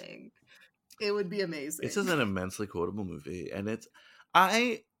Happening. It would be amazing. This is an immensely quotable movie, and it's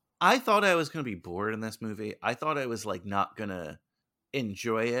I thought I was going to be bored in this movie. I thought I was like not going to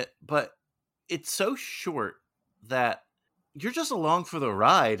enjoy it, but it's so short that you're just along for the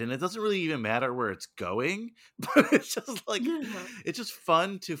ride, and it doesn't really even matter where it's going, but it's just like it's just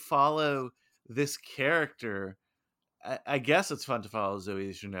fun to follow this character. I guess it's fun to follow Zooey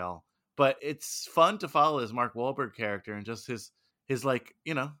Deschanel, but it's fun to follow his Mark Wahlberg character and just his like,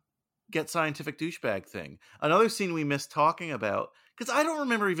 you know, get scientific douchebag thing. Another scene we missed talking about, because I don't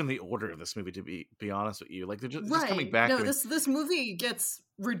remember even the order of this movie, to be honest with you. Like they're just coming back. No, this movie gets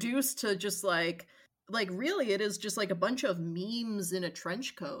reduced to just like really it is just like a bunch of memes in a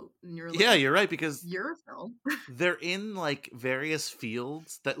trench coat, and you're like, yeah, you're right, because you're a film. They're in like various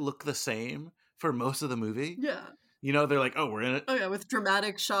fields that look the same for most of the movie. Yeah. You know, they're like, oh, we're in it. Oh yeah, with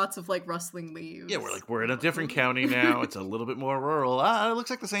dramatic shots of like rustling leaves. Yeah, we're in a different county now. It's a little bit more rural. It looks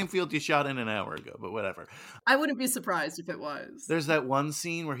like the same field you shot in an hour ago, but whatever. I wouldn't be surprised if it was. There's that one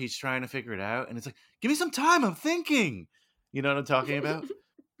scene where he's trying to figure it out, and it's like, give me some time, I'm thinking. You know what I'm talking about?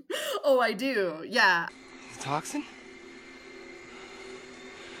 Oh, I do. Yeah. The toxin?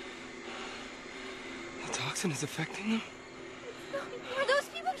 The toxin is affecting them? Are those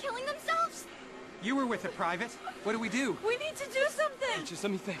people killing themselves? You were with it, Private. What do we do? We need to do something. Just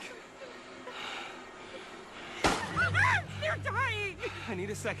let me think. They're dying. I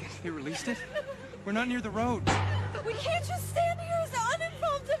need a second. They released it? We're not near the road. We can't just stand here as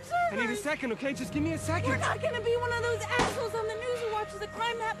uninvolved observers. I need a second, okay? Just give me a second. We're not gonna be one of those assholes on the news who watches a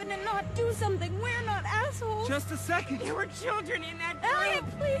crime happen and not do something. We're not assholes. Just a second. There were children in that room. Elliot,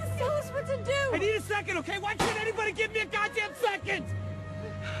 please tell us what to do. I need a second, okay? Why can't anybody give me a goddamn second?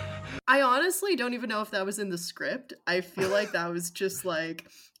 I honestly don't even know if that was in the script. I feel like that was just like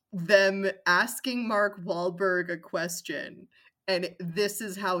them asking Mark Wahlberg a question, and this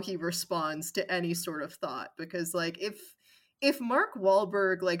is how he responds to any sort of thought. Because like if Mark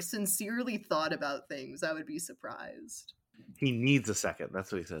Wahlberg like sincerely thought about things, I would be surprised. He needs a second.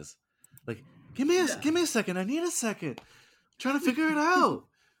 That's what he says. Like, give me a second. I need a second. I'm trying to figure it out.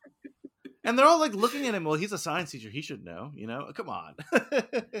 And they're all like looking at him. Well, he's a science teacher. He should know, you know? Come on.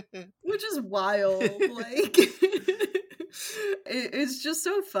 Which is wild. Like, it's just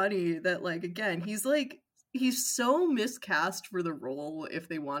so funny that, like, again, he's so miscast for the role if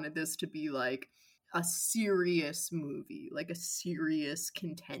they wanted this to be like a serious movie, like a serious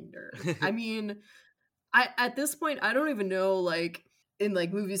contender. I mean, at this point, I don't even know, like, in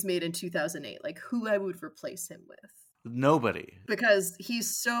like movies made in 2008, like who I would replace him with. Nobody. Because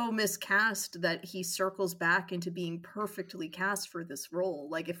he's so miscast that he circles back into being perfectly cast for this role.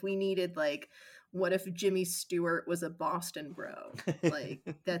 Like, if we needed, like, what if Jimmy Stewart was a Boston bro? Like,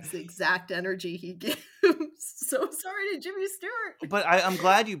 that's the exact energy he gives. So sorry to Jimmy Stewart. But I'm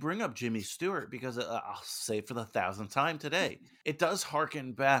glad you bring up Jimmy Stewart, because I'll say for the 1,000th time today, it does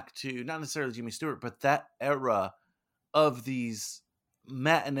harken back to not necessarily Jimmy Stewart, but that era of these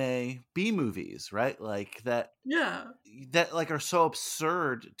matinee B movies, right? Like that like are so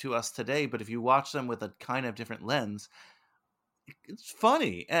absurd to us today, but if you watch them with a kind of different lens, it's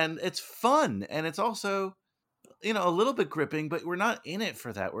funny and it's fun, and it's also, you know, a little bit gripping, but we're not in it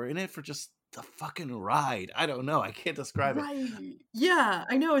for that. We're in it for just the fucking ride. I don't know, I can't describe it. Yeah,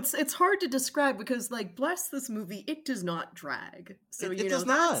 I know, it's hard to describe because, like, bless this movie, it does not drag. So it does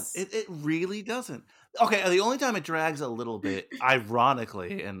not. It really doesn't. Okay, the only time it drags a little bit,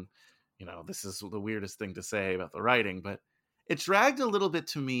 ironically, and you know, this is the weirdest thing to say about the writing, but it dragged a little bit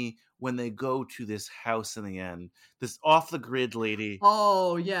to me when they go to this house in the end. This off the grid lady.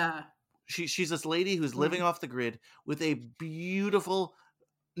 Oh yeah. She's this lady who's living off the grid with a beautiful,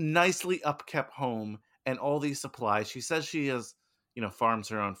 nicely upkept home and all these supplies. She says she has, you know, farms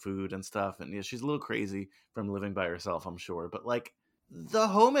her own food and stuff, and yeah, she's a little crazy from living by herself, I'm sure. But like, the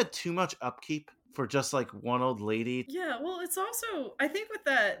home had too much upkeep for just like one old lady. Yeah, well, it's also, I think with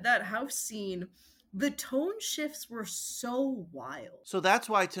that house scene, the tone shifts were so wild. So that's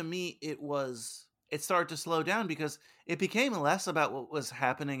why, to me, it started to slow down, because it became less about what was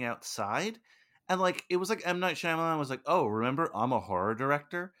happening outside. And like, it was like M. Night Shyamalan was like, oh, remember, I'm a horror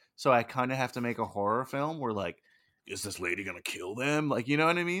director, so I kind of have to make a horror film where, like, is this lady gonna kill them? Like, you know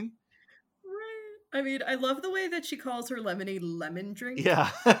what I mean? I mean, I love the way that she calls her lemonade lemon drink. Yeah.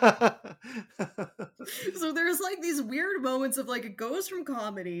 So there's like these weird moments of like, it goes from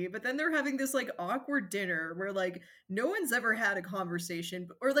comedy, but then they're having this like awkward dinner where like no one's ever had a conversation,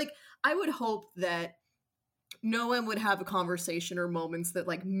 or like, I would hope that no one would have a conversation or moments that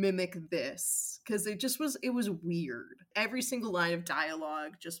like mimic this, because it was weird. Every single line of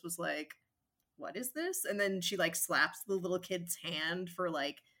dialogue just was like, what is this? And then she like slaps the little kid's hand for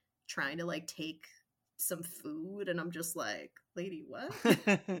like trying to like take some food, and I'm just like, lady, what?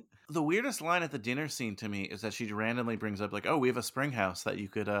 The weirdest line at the dinner scene to me is that she randomly brings up like, oh, we have a spring house that you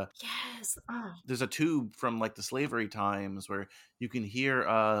could yes. There's a tube from like the slavery times where you can hear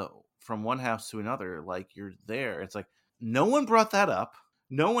from one house to another, like you're there. It's like, no one brought that up.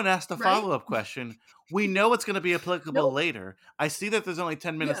 No one asked a follow-up question. We know it's going to be applicable later. I see that there's only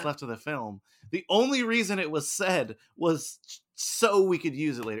 10 minutes left of the film. The only reason it was said was so we could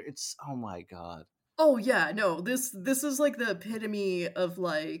use it later. It's, oh my God. Oh yeah, no, this is like the epitome of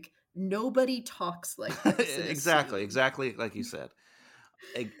like, nobody talks like this. Exactly like you said.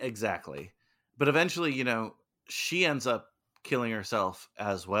 Exactly. But eventually, you know, she ends up killing herself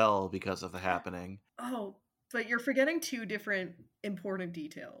as well because of the happening. Oh, but you're forgetting two different important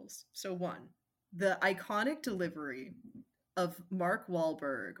details. So one, the iconic delivery of Mark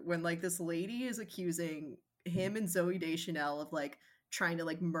Wahlberg when like this lady is accusing him and Zooey Deschanel of like trying to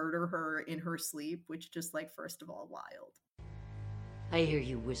like murder her in her sleep, which just like, first of all, wild. I hear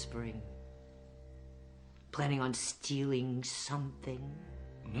you whispering. Planning on stealing something?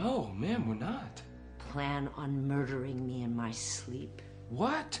 No, ma'am, we're not. Plan on murdering me in my sleep?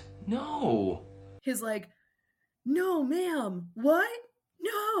 What? No. His like, no, ma'am, what?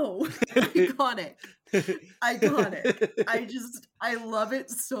 No. Iconic. I love it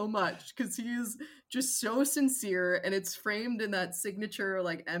so much because he is just so sincere, and it's framed in that signature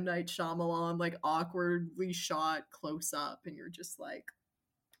like M. Night Shyamalan like awkwardly shot close up, and you're just like,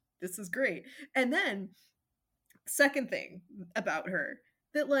 this is great. And then second thing about her,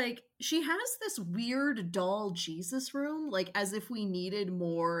 that like she has this weird doll Jesus room, like as if we needed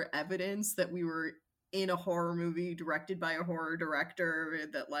more evidence that we were in a horror movie directed by a horror director,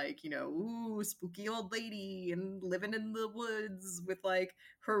 that like, you know, ooh, spooky old lady and living in the woods with like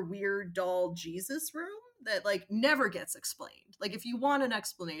her weird doll Jesus room that like never gets explained. Like if you want an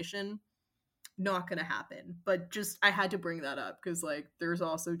explanation, not gonna happen. But just, I had to bring that up because like there's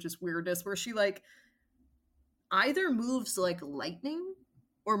also just weirdness where she like either moves like lightning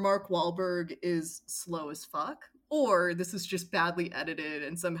or Mark Wahlberg is slow as fuck, or this is just badly edited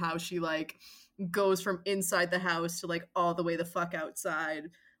and somehow she like goes from inside the house to like all the way the fuck outside,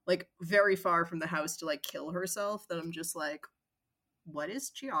 like very far from the house to like kill herself, then I'm just like, what is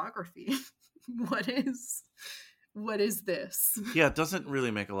geography? what is this? Yeah, it doesn't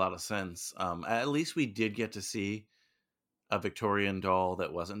really make a lot of sense. At least we did get to see a Victorian doll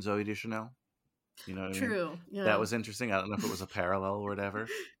that wasn't Zooey Deschanel. You know what I mean? True. Yeah. That was interesting. I don't know if it was a parallel or whatever.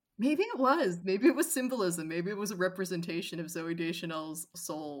 Maybe it was. Maybe it was symbolism. Maybe it was a representation of Zooey Deschanel's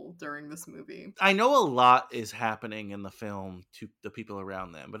soul during this movie. I know a lot is happening in the film to the people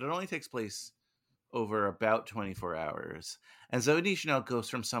around them, but it only takes place over about 24 hours. And Zooey Deschanel goes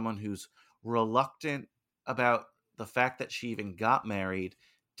from someone who's reluctant about the fact that she even got married,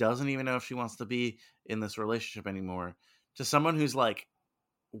 doesn't even know if she wants to be in this relationship anymore, to someone who's like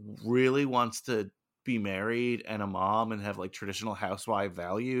really wants to be married and a mom and have like traditional housewife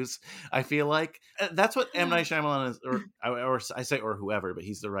values. I feel like that's what M. Night Shyamalan is, or I say or whoever, but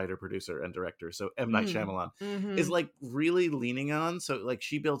he's the writer, producer, and director. So M. Night Shyamalan is like really leaning on. So like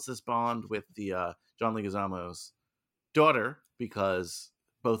she builds this bond with the John Leguizamo's daughter because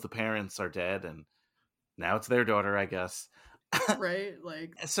both the parents are dead and now it's their daughter, I guess. Right?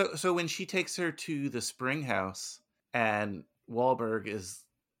 Like so when she takes her to the spring house and Wahlberg is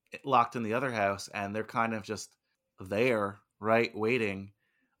locked in the other house and they're kind of just there, right, waiting.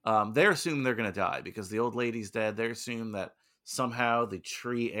 They assume they're going to die because the old lady's dead. They assume that somehow the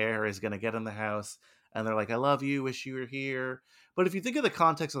tree air is going to get in the house and they're like, I love you, wish you were here. But if you think of the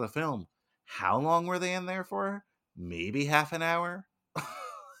context of the film, how long were they in there for? Maybe half an hour.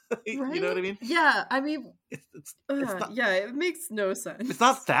 right? You know what I mean? Yeah, I mean, it's not, yeah, it makes no sense. It's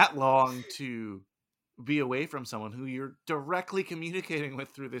not that long to be away from someone who you're directly communicating with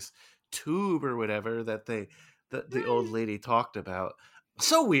through this tube or whatever that the old lady talked about.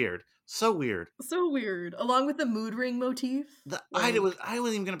 So weird. Along with the mood ring motif. I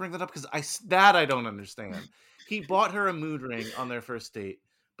wasn't even gonna bring that up because I don't understand. He bought her a mood ring on their first date,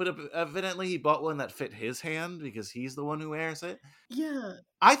 but evidently he bought one that fit his hand because he's the one who wears it. Yeah.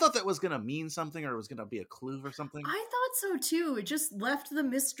 I thought that was going to mean something or it was going to be a clue or something. I thought so too. It just left the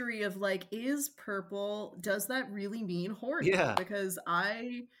mystery of like, is purple, does that really mean horny? Yeah. Because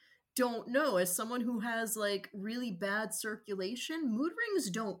I don't know. As someone who has like really bad circulation, mood rings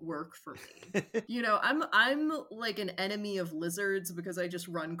don't work for me. You know, I'm like an enemy of lizards because I just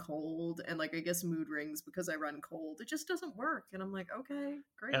run cold, and like I guess mood rings because I run cold. It just doesn't work, and I'm like, okay,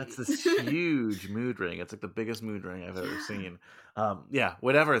 great. And it's this huge mood ring. It's like the biggest mood ring I've ever seen. Yeah,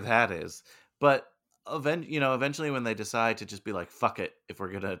 whatever that is. But eventually when they decide to just be like, fuck it, if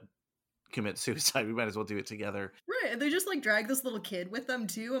we're gonna commit suicide, we might as well do it together. Right, and they just like drag this little kid with them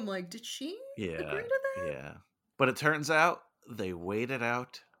too. I'm like, did she agree to that? Yeah. But it turns out they waited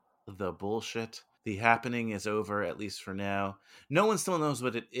out the bullshit. The happening is over, at least for now. No one still knows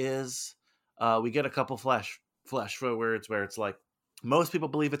what it is. We get a couple flash forwards where it's like most people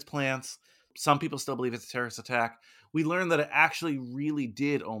believe it's plants. Some people still believe it's a terrorist attack. We learn that it actually really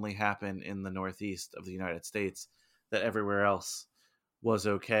did only happen in the northeast of the United States, that everywhere else was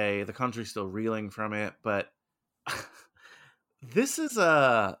okay. The country's still reeling from it, but this is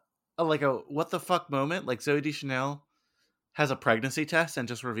a what the fuck moment. Like Zooey Deschanel has a pregnancy test and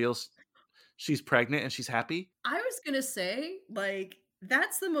just reveals she's pregnant and she's happy. I was gonna say, like,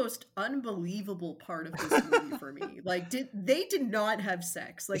 that's the most unbelievable part of this movie for me. Like, they did not have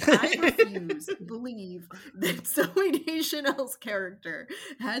sex. Like, I refuse to believe that Zooey Deschanel's character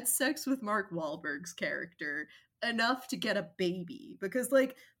had sex with Mark Wahlberg's character enough to get a baby. Because,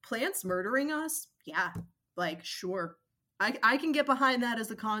 like, plants murdering us, yeah, like, sure. I can get behind that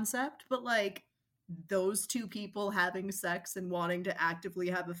as a concept, but, like, those two people having sex and wanting to actively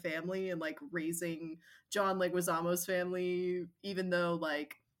have a family and like raising John Leguizamo's family, even though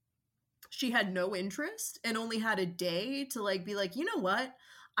like she had no interest and only had a day to like be like, you know what,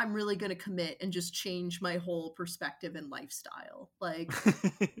 I'm really gonna commit and just change my whole perspective and lifestyle. Like,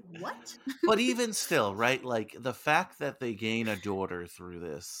 what? But even still, right? Like the fact that they gain a daughter through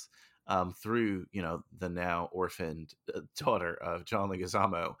this, through the now orphaned daughter of John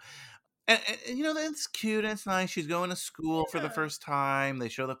Leguizamo. And it's cute and it's nice. She's going to school for the first time. They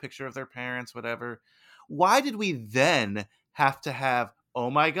show the picture of their parents, whatever. Why did we then have to have, oh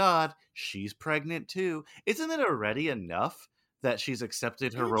my God, she's pregnant too? Isn't it already enough that she's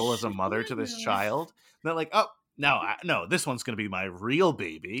accepted her role as a mother to this child? They're like, oh, no, this one's going to be my real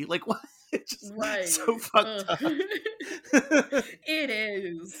baby. Like, what? It's just right. So fucked up. It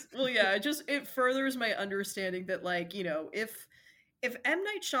is. Well, yeah, it furthers my understanding that, like, if M.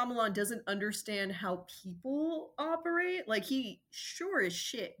 Night Shyamalan doesn't understand how people operate, like he sure as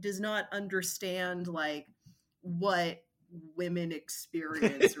shit does not understand like what women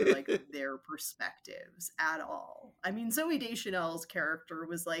experience or like their perspectives at all. I mean, Zooey Deschanel's character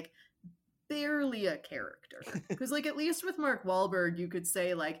was like barely a character, because like at least with Mark Wahlberg you could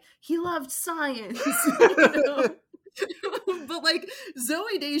say like he loved science, you know? But like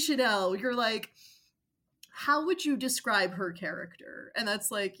Zooey Deschanel, you're like, how would you describe her character? And that's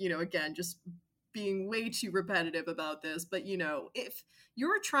like, you know, again, just being way too repetitive about this, but you know, if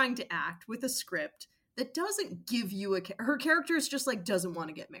you're trying to act with a script that doesn't give you her character is just like doesn't want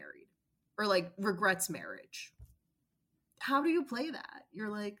to get married or like regrets marriage, how do you play that? You're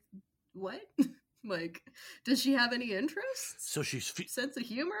like, what? Like, does she have any interests? So she's sense of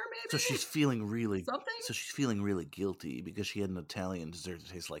humor, maybe. So she's feeling really something. So she's feeling really guilty because she had an Italian dessert that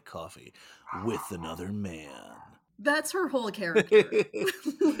tastes like coffee with another man. That's her whole character.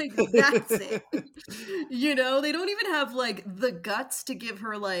 Like, that's it. You know, they don't even have like the guts to give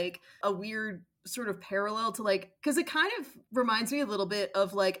her like a weird sort of parallel to like, because it kind of reminds me a little bit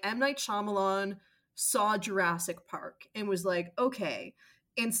of like M. Night Shyamalan saw Jurassic Park and was like, okay,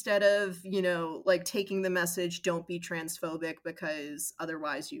 instead of, you know, like taking the message, don't be transphobic because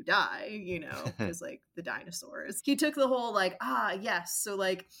otherwise you die, you know, because like the dinosaurs, he took the whole like, yes, so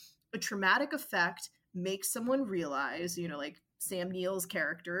like a traumatic effect makes someone realize, you know, like Sam Neill's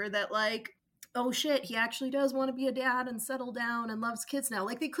character, that like, oh shit, he actually does want to be a dad and settle down and loves kids now.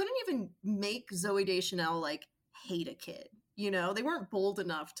 Like they couldn't even make Zooey Deschanel like hate a kid, you know? They weren't bold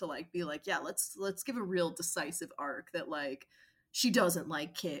enough to like be like, yeah, let's give a real decisive arc that like she doesn't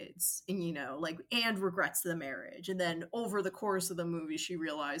like kids and, you know, like, and regrets the marriage. And then over the course of the movie, she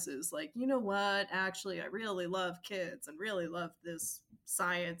realizes like, you know what, actually, I really love kids and really love this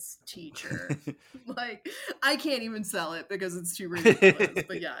science teacher. Like, I can't even sell it because it's too ridiculous.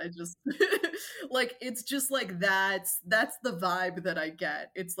 But yeah, it just like, it's just like, that's the vibe that I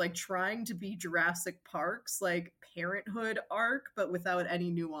get. It's like trying to be Jurassic Park's like parenthood arc, but without any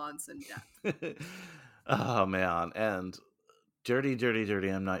nuance and depth. Oh man. And dirty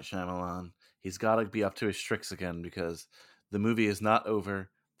M. Night Shyamalan. He's got to be up to his tricks again because the movie is not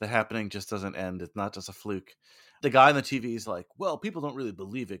over. The happening just doesn't end. It's not just a fluke. The guy on the TV is like, well, people don't really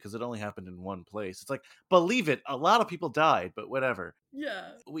believe it because it only happened in one place. It's like, believe it. A lot of people died, but whatever. Yeah.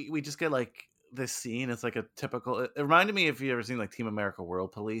 We just get like this scene. It's like a typical, it reminded me if you ever seen like Team America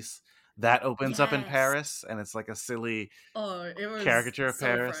World Police. That opens up in Paris, and it's like a silly caricature of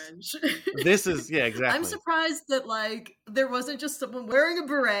Paris. French. This is, yeah, exactly. I'm surprised that like there wasn't just someone wearing a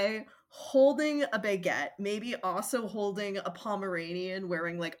beret, holding a baguette, maybe also holding a Pomeranian,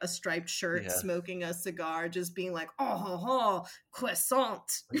 wearing like a striped shirt, smoking a cigar, just being like, oh,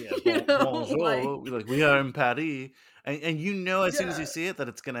 croissant. Yeah, you know? Bonjour. Like we are in Paris, and you know as soon as you see it that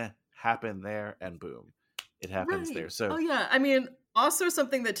it's gonna happen there, and boom, it happens there. So yeah, I mean. Also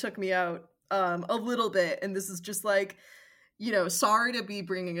something that took me out a little bit, and this is just like, you know, sorry to be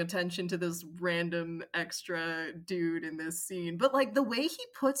bringing attention to this random extra dude in this scene, but like the way he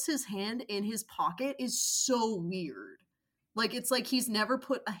puts his hand in his pocket is so weird. Like it's like he's never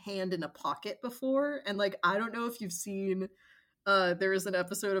put a hand in a pocket before, and like I don't know if you've seen there is an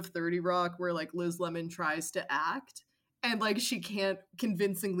episode of 30 Rock where like Liz Lemon tries to act and like she can't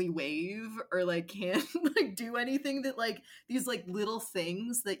convincingly wave or like can't like do anything, that like these like little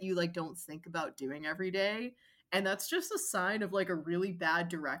things that you like don't think about doing every day. And that's just a sign of like a really bad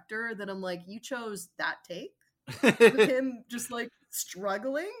director that I'm like, you chose that take with him just like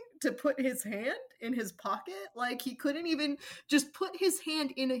struggling to put his hand in his pocket. Like he couldn't even just put his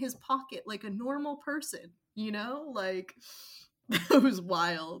hand in his pocket like a normal person, you know? Like that was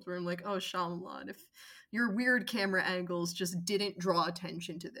wild, where I'm like, oh, Shyamalan, if your weird camera angles just didn't draw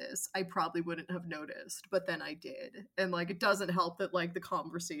attention to this, I probably wouldn't have noticed, but then I did. And like it doesn't help that like the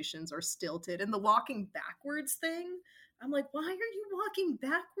conversations are stilted, and the walking backwards thing, I'm like, why are you walking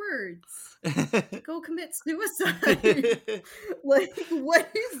backwards? Go commit suicide. Like, what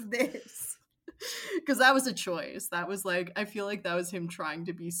is this? Because that was a choice. That was like, I feel like that was him trying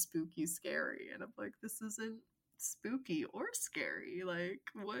to be spooky scary, and I'm like, this isn't spooky or scary. Like,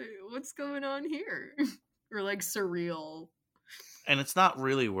 what's going on here? Or like surreal. And it's not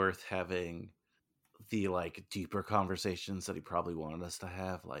really worth having the like deeper conversations that he probably wanted us to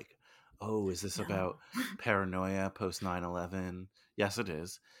have. Like, oh, is this about paranoia post 9/11? Yes, it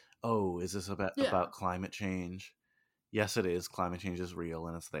is. Oh, is this about climate change? Yes, it is. Climate change is real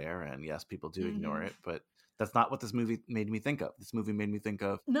and it's there. And yes, people do ignore it, but that's not what this movie made me think of. This movie made me think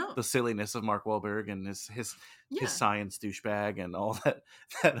of the silliness of Mark Wahlberg and his science douchebag and all that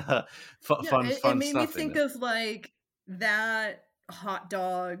fun stuff. It made me think of like that hot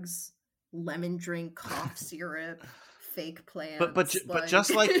dogs, lemon drink, cough syrup, fake plants. But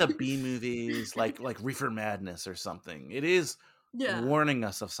just like the B movies, like Reefer Madness or something, it is warning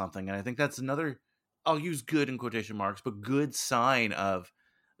us of something, and I think that's another, I'll use good in quotation marks, but good sign of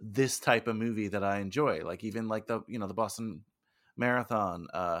this type of movie that I enjoy. Like even like the Boston Marathon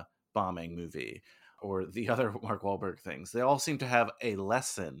bombing movie, or the other Mark Wahlberg things. They all seem to have a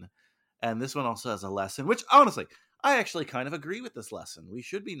lesson, and this one also has a lesson, which honestly, I actually kind of agree with this lesson. We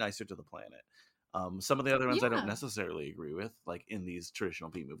should be nicer to the planet. Some of the other ones I don't necessarily agree with, like in these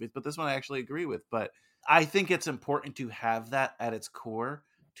traditional B movies, but this one I actually agree with. But I think it's important to have that at its core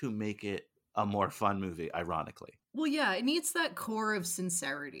to make it a more fun movie, ironically. Well, yeah, it needs that core of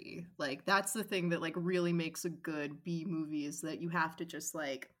sincerity. Like, that's the thing that, like, really makes a good B movie, is that you have to just,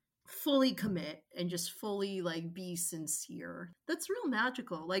 like, fully commit and just fully, like, be sincere. That's real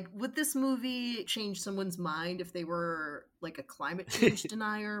magical. Like, would this movie change someone's mind if they were, like, a climate change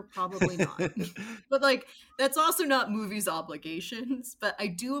denier? Probably not. But, like, that's also not movies' obligations. But I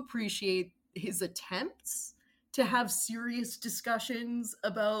do appreciate his attempts to have serious discussions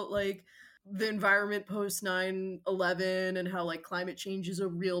about, like, the environment post 9/11 and how, like, climate change is a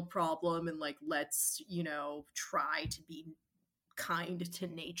real problem, and, like, let's, try to be kind to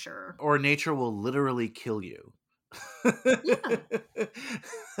nature. Or nature will literally kill you.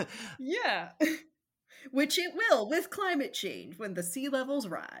 Yeah. Which it will with climate change when the sea levels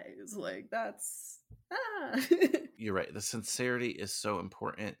rise. Like, that's You're right. The sincerity is so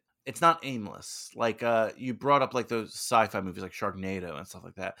important. It's not aimless. Like you brought up like those sci-fi movies like Sharknado and stuff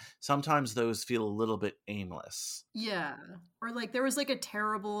like that. Sometimes those feel a little bit aimless. Yeah. Or like there was like a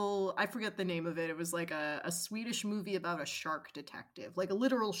terrible, I forget the name of it. It was like a Swedish movie about a shark detective, like a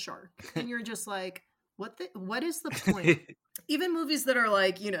literal shark. And you're just like, what is the point? Even movies that are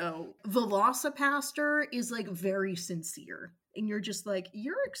like, Velocipaster is like very sincere. And you're just like,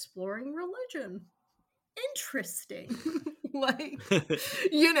 you're exploring religion. Interesting. Like, so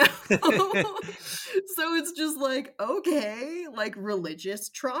it's just like, okay, like religious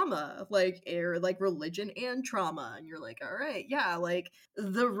trauma, like religion and trauma. And you're like, all right, yeah, like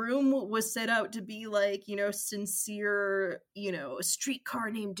The Room was set out to be like, sincere, A Streetcar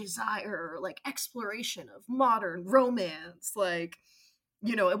Named Desire, like exploration of modern romance. Like,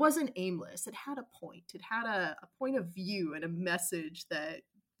 it wasn't aimless. It had a point. It had a point of view and a message that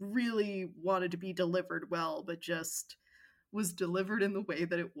really wanted to be delivered well, but just was delivered in the way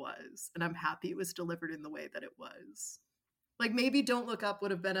that it was. And I'm happy it was delivered in the way that it was. Like, maybe Don't Look Up would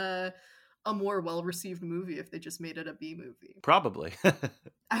have been a more well-received movie if they just made it a B movie. Probably.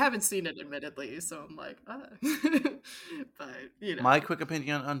 I haven't seen it, admittedly, so I'm like, but, My quick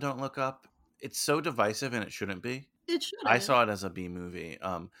opinion on Don't Look Up, it's so divisive and it shouldn't be. It shouldn't. I saw it as a B movie.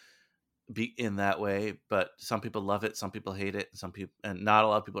 Be in that way, but some people love it, some people hate it, and not a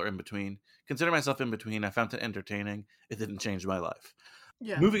lot of people are in between. Consider myself in between. I found it entertaining. It didn't change my life.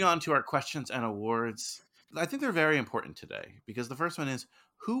 Yeah. Moving on to our questions and awards. I think they're very important today because the first one is,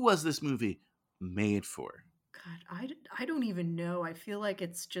 who was this movie made for? God, I don't even know. I feel like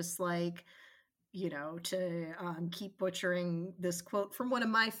it's just like, to keep butchering this quote from one of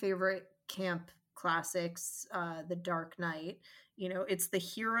my favorite camp classics, The Dark Knight. It's the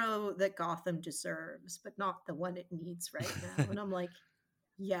hero that Gotham deserves, but not the one it needs right now. And I'm like,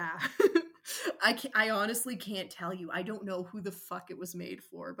 yeah. I honestly can't tell you. I don't know who the fuck it was made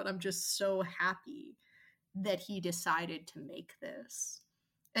for, but I'm just so happy that he decided to make this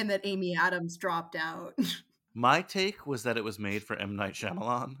and that Amy Adams dropped out. My take was that it was made for M. Night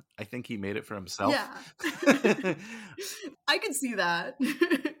Shyamalan. I think he made it for himself. Yeah. I can see that.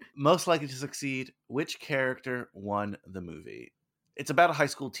 Most likely to succeed. Which character won the movie? It's about a high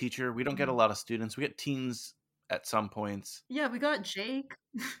school teacher. We don't get a lot of students. We get teens at some points. Yeah, we got Jake.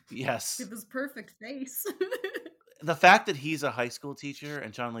 Yes. With his perfect face. The fact that he's a high school teacher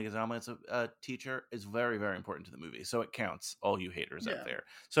and John Leguizamo is a teacher is very, very important to the movie. So it counts, all you haters out there.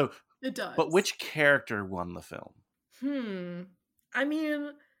 So it does. But which character won the film? I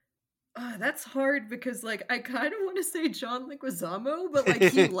mean, that's hard because, like, I kind of want to say John Leguizamo, but, like,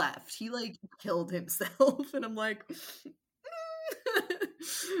 he left. He, like, killed himself. And I'm like...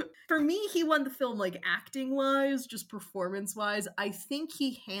 For me, he won the film, like, acting wise, just performance wise. I think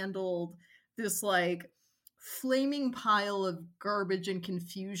he handled this, like, flaming pile of garbage and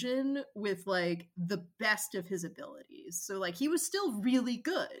confusion with, like, the best of his abilities. So, like, he was still really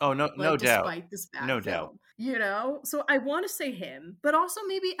good. Oh, no, like, no doubt. Despite this bad no film, doubt. So I want to say him, but also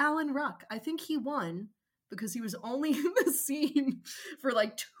maybe Alan Ruck. I think he won because he was only in the scene for,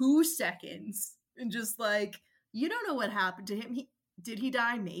 like, 2 seconds and just, like, you don't know what happened to him. Did he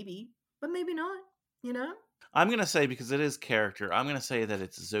die? Maybe, but maybe not, I'm going to say, because it is character, I'm going to say that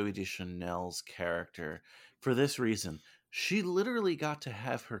it's Zooey Deschanel's character for this reason. she literally got to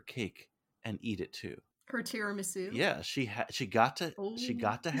have her cake and eat it too. Her tiramisu. Yeah, she got to Oh.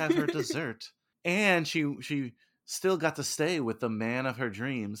 have her dessert, and she still got to stay with the man of her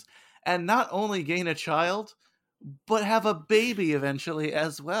dreams, and not only gain a child, but have a baby eventually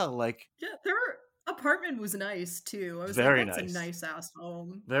as well. Like, Yeah, their apartment was nice too. I was Very like, that's nice. a nice ass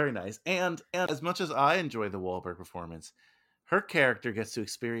home. very nice. And as much as I enjoy the Wahlberg performance, her character gets to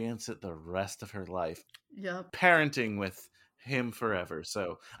experience it the rest of her life, Yep. parenting with him forever.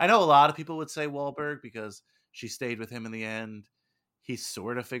 So I know a lot of people would say Wahlberg because she stayed with him in the end. He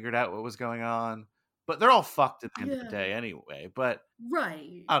sort of figured out what was going on, but they're all fucked at the end of the Yeah. day anyway. But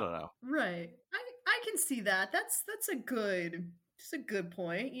Right. I don't know. Right. I can see that. That's a good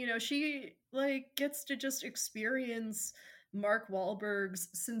point. You know, she like gets to just experience Mark Wahlberg's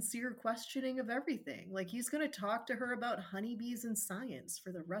sincere questioning of everything. Like he's going to talk to her about honeybees and science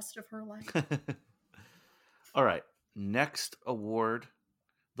for the rest of her life. All right. Next award,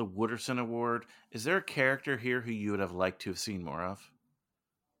 the Wooderson Award. Is there a character here who you would have liked to have seen more of?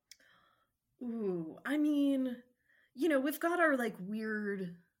 Ooh, I mean, you know, we've got our like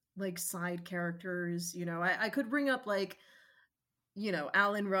weird like side characters, you know. I could bring up like, you know,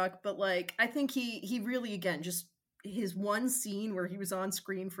 Alan Ruck, but like I think he really again just his one scene where he was on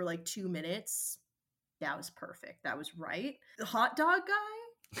screen for like 2 minutes, that was perfect. That was right. The hot dog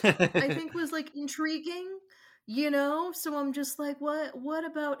guy I think was like intriguing, you know? So I'm just like, what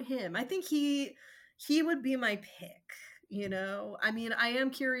about him? I think he would be my pick, you know? I mean, I am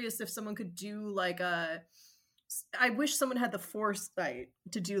curious if someone could do like I wish someone had the foresight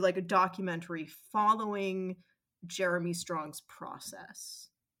to do like a documentary following Jeremy Strong's process.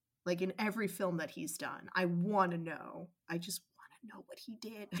 Like in every film that he's done. I want to know. I just want to know what he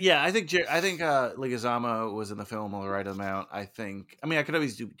did. Yeah, I think Leguizamo was in the film the right amount. I mean, I could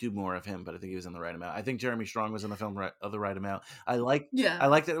always do more of him, but I think he was in the right amount. I think Jeremy Strong was in the film of the right amount. I like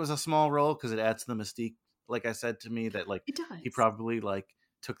that it was a small role because it adds to the mystique. Like I said, to me that like it does. He probably like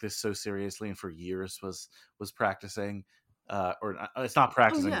took this so seriously and for years was practicing, it's not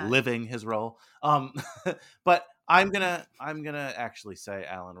practicing, living his role. But I'm gonna actually say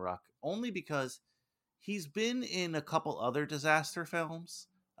Alan Ruck only because he's been in a couple other disaster films.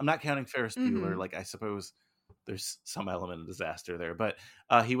 I'm not counting Ferris Bueller. Like I suppose there's some element of disaster there, but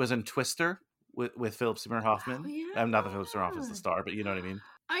he was in Twister with Philip Seymour Hoffman. Not that Philip Seymour Hoffman's the star, but you know what I mean.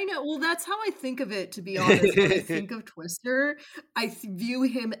 I know. Well, that's how I think of it, to be honest. When I think of Twister, I view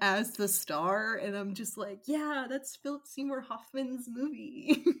him as the star, and I'm just like, yeah, that's Philip Seymour Hoffman's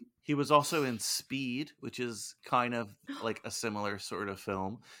movie. He was also in Speed, which is kind of like a similar sort of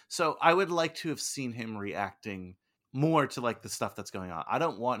film. So I would like to have seen him reacting more to like the stuff that's going on. I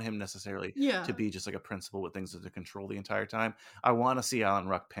don't want him necessarily to be just like a principal with things under control the entire time. I want to see Alan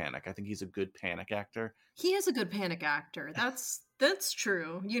Ruck panic. I think he's a good panic actor. He is a good panic actor. That's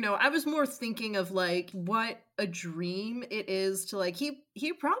true. You know, I was more thinking of like what a dream it is to like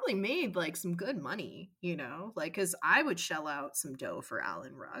he probably made like some good money, you know, like because I would shell out some dough for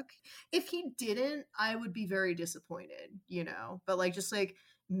Alan Ruck. If he didn't, I would be very disappointed, you know. But like just like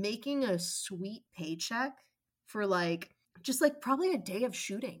making a sweet paycheck for like just like probably a day of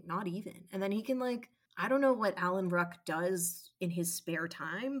shooting, not even, and then he can like I don't know what Alan Ruck does in his spare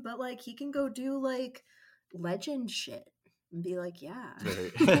time, but like he can go do like legend shit and be like, yeah,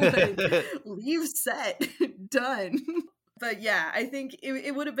 like, leave set, done. But yeah, I think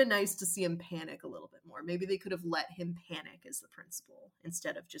it would have been nice to see him panic a little bit more. Maybe they could have let him panic as the principal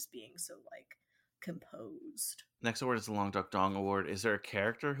instead of just being so like composed. Next award is the Long Duck Dong Award. Is there a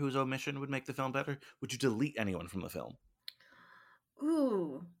character whose omission would make the film better? Would you delete anyone from the film?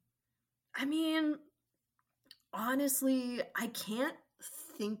 Ooh, I mean, honestly, I can't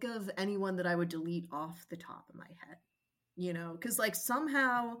think of anyone that I would delete off the top of my head, you know, because like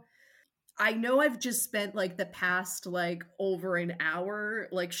somehow I know I've just spent like the past like over an hour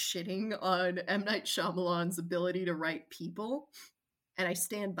like shitting on M. Night Shyamalan's ability to write people, and I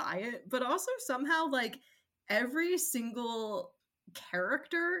stand by it, but also somehow like every single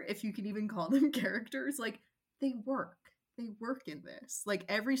character, if you can even call them characters, like they work in this. Like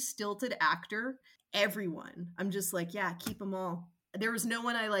every stilted actor, everyone, I'm just like, yeah, keep them all. There was no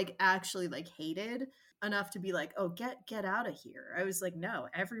one I like actually like hated enough to be like, oh, get out of here. I was like, no,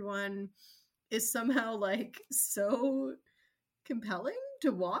 everyone is somehow like so compelling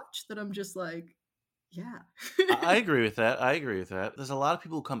to watch that I'm just like, yeah. I agree with that. There's a lot of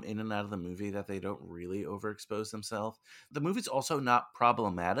people who come in and out of the movie that they don't really overexpose themselves. The movie's also not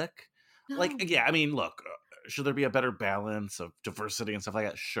problematic. No. Like, yeah, I mean, look, should there be a better balance of diversity and stuff like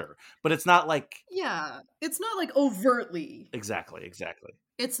that? Sure. But it's not like... Yeah, it's not like overtly. Exactly.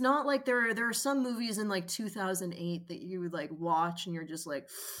 It's not like there are some movies in like 2008 that you would like watch and you're just like,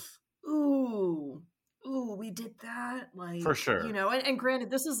 ooh, we did that, like, For sure. you know. And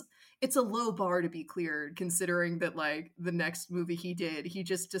granted, it's a low bar to be cleared, considering that like the next movie he did, he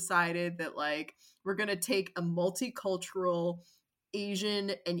just decided that like we're gonna take a multicultural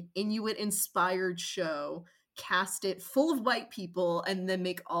Asian and Inuit inspired show, cast it full of white people, and then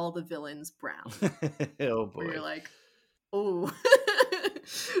make all the villains brown. Oh Where boy. you're like, oh.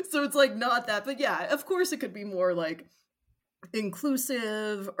 So it's like not that, but yeah, of course it could be more like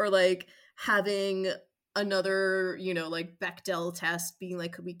inclusive, or like having another, you know, like Bechdel test being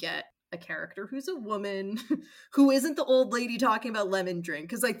like, could we get a character who's a woman who isn't the old lady talking about lemon drink?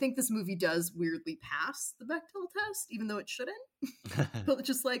 Because I think this movie does weirdly pass the Bechdel test, even though it shouldn't. But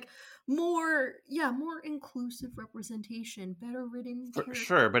just like more inclusive representation, better written For characters,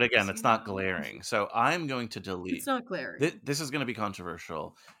 sure, but again, it's you not know? glaring. So I'm going to delete. It's not glaring. This is going to be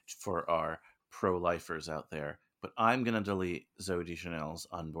controversial for our pro-lifers out there, but I'm going to delete Zooey Deschanel's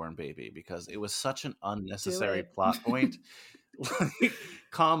unborn baby because it was such an unnecessary it. plot point. Like,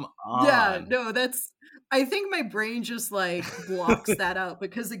 come on. Yeah, no, I think my brain just like blocks that out,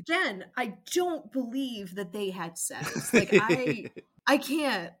 because again, I don't believe that they had sex. Like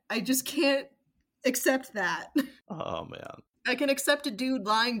I just can't accept that. Oh man. I can accept a dude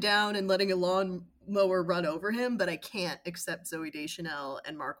lying down and letting a lawnmower run over him, but I can't accept Zooey Deschanel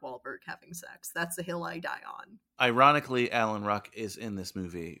and Mark Wahlberg having sex. That's the hill I die on. Ironically, Alan Ruck is in this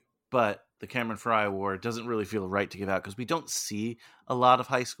movie, but the Cameron Fry Award doesn't really feel right to give out because we don't see a lot of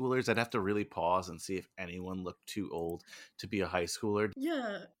high schoolers. I'd have to really pause and see if anyone looked too old to be a high schooler.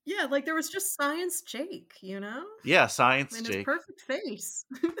 Yeah, like there was just Science Jake, you know? Yeah, Science In Jake. his perfect face.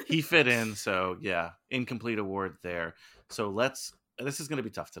 He fit in, so yeah, incomplete award there. So this is going to be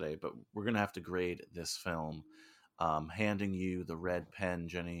tough today, but we're going to have to grade this film. Handing you the red pen,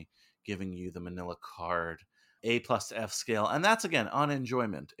 Jenny, giving you the manila card, A+ to F scale, and that's again on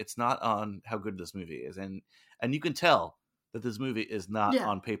enjoyment. It's not on how good this movie is, and you can tell that this movie is not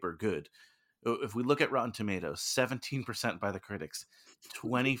on paper good. If we look at Rotten Tomatoes, 17% by the critics,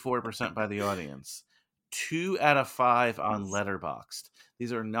 24% by the audience, 2 out of 5 on Letterboxd.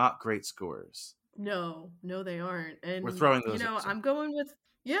 These are not great scores. No, they aren't. And We're throwing those. You know, I'm going with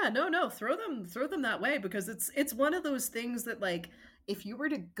throw them that way, because it's one of those things that like if you were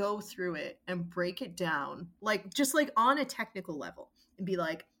to go through it and break it down, like just like on a technical level, and be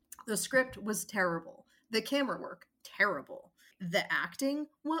like, the script was terrible, the camera work terrible, the acting,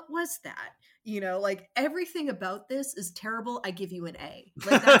 what was that? You know, like everything about this is terrible. I give you an A.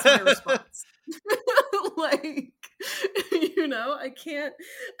 Like that's my response. Like, you know, I can't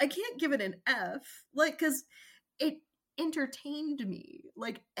give it an F, like, because it entertained me.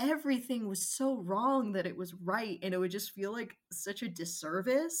 Like everything was so wrong that it was right, and it would just feel like such a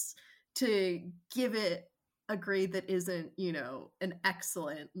disservice to give it a grade that isn't, you know, an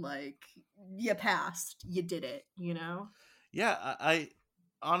excellent, like, you passed, you did it, you know? Yeah, I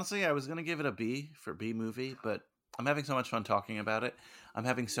honestly, I was going to give it a B for B movie, but I'm having so much fun talking about it. I'm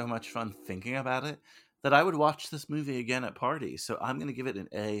having so much fun thinking about it that I would watch this movie again at parties. So I'm going to give it an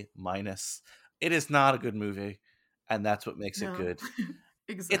A-. It is not a good movie, and that's what makes it good.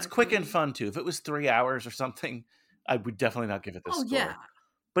 Exactly. It's quick and fun too. If it was 3 hours or something, I would definitely not give it this score. Yeah.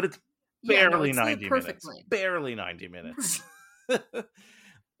 But it's barely it's 90 minutes. length. Barely 90 minutes.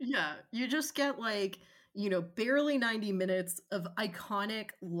 Yeah, you just get like, you know, barely 90 minutes of iconic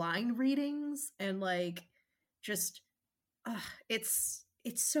line readings, and like just it's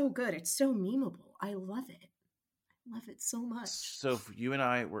so good. It's so memeable. I love it. I love it so much. So if you and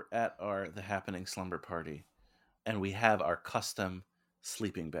I were at our The Happening slumber party, and we have our custom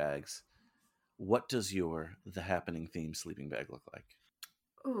sleeping bags, what does your The Happening theme sleeping bag look like?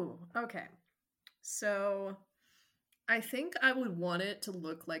 Ooh, okay. So I think I would want it to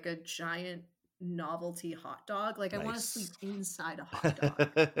look like a giant novelty hot dog. Like I want to sleep inside a hot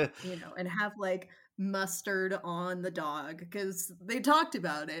dog, you know, and have like mustard on the dog, because they talked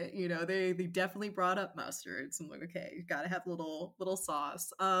about it, you know, they definitely brought up mustard. So I'm like, okay, you gotta have little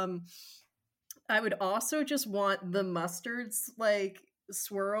sauce. I would also just want the mustards like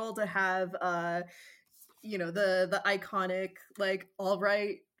swirl to have you know, the iconic like, all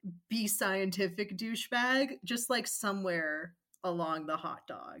right, be scientific douchebag just like somewhere along the hot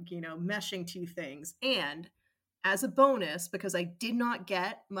dog, you know, meshing two things. And as a bonus, because I did not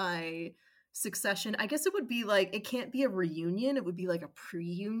get my Succession, I guess it would be like, it can't be a reunion, it would be like a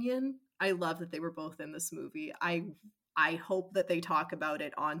pre-union. I love that they were both in this movie. I hope that they talk about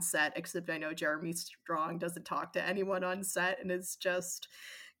it on set, except I know Jeremy Strong doesn't talk to anyone on set and it's just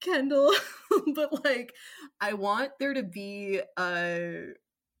Kendall. But like, I want there to be a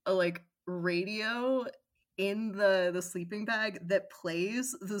a like radio in the sleeping bag that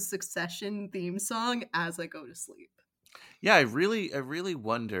plays the Succession theme song as I go to sleep. Yeah, I really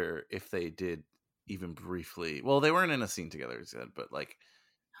wonder if they did even briefly. Well, they weren't in a scene together, as you said, but like,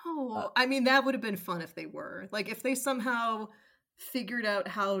 Oh, I mean, that would have been fun if they were. Like, if they somehow figured out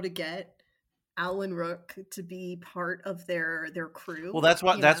how to get Alan Rook to be part of their crew. well, that's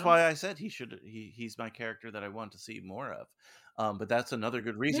why you that's know? why I said he's my character that I want to see more of. But that's another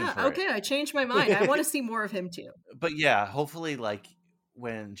good reason Yeah, for okay, I changed my mind. I want to see more of him too. But yeah, hopefully, like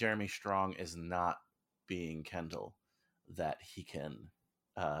when Jeremy Strong is not being Kendall, that he can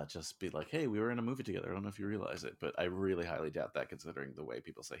just be like, "Hey, we were in a movie together. I don't know if you realize it, but I really highly doubt that, considering the way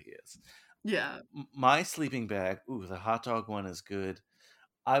people say he is." Yeah. My sleeping bag. Ooh, the hot dog one is good.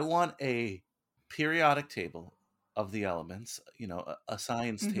 I want a periodic table of the elements, a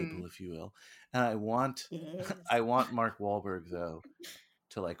science table, if you will, and I want Yes. I want Mark Wahlberg though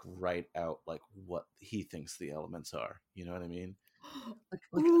to like write out like what he thinks the elements are. You know what I mean? Like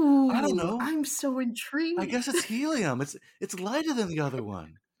Ooh, I don't know. I'm so intrigued. I guess it's helium. It's lighter than the other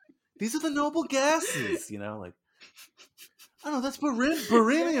one. These are the noble gases. Like I don't know. That's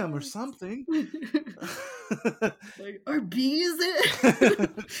barium or something. Like, are bees in?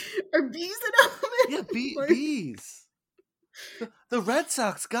 Are bees an element? Yeah, Like, bees. The Red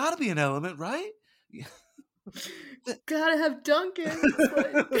Sox got to be an element, right? gotta have Duncan.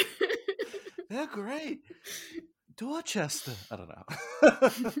 Like... They're great. Dorchester. I don't know.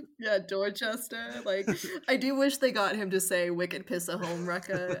 Yeah, Dorchester. Like, I do wish they got him to say "Wicked Piss a Home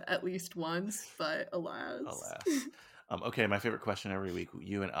Wrecka" at least once, but alas. Okay, my favorite question every week.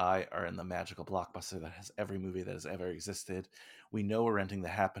 You and I are in the magical blockbuster that has every movie that has ever existed. We know we're renting The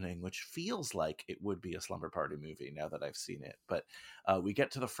Happening, which feels like it would be a slumber party movie now that I've seen it. But we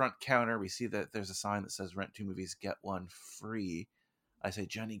get to the front counter. We see that there's a sign that says rent 2 movies, get 1 free. I say,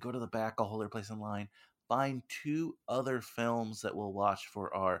 Jenny, go to the back. I'll hold her place in line. Find 2 other films that we'll watch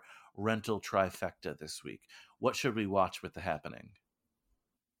for our rental trifecta this week. What should we watch with The Happening?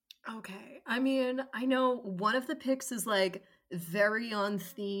 Okay. I mean, I know one of the picks is like very on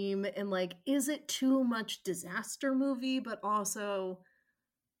theme and like, is it too much disaster movie? But also,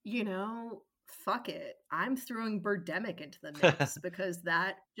 fuck it. I'm throwing Birdemic into the mix because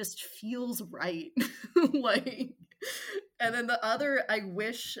that just feels right. Like, and then the other, I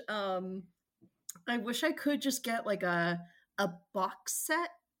wish I could just get like a box set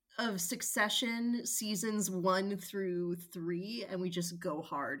of Succession seasons 1 through 3, and we just go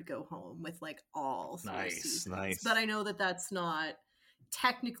hard, go home with like all 3 seasons. Nice. But I know that that's not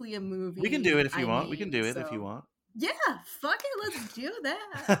technically a movie. We can do it if you want. We can do it if you want. Yeah, fuck it, let's do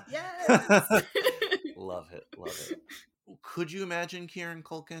that. Yes. Love it. Could you imagine Kieran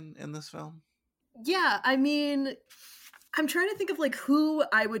Culkin in this film? Yeah, I mean, I'm trying to think of like who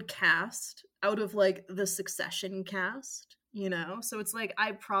I would cast out of like the Succession cast. So it's like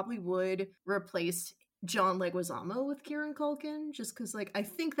I probably would replace John Leguizamo with Kieran Culkin just because like I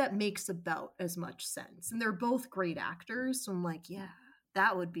think that makes about as much sense, and they're both great actors, so I'm like, yeah,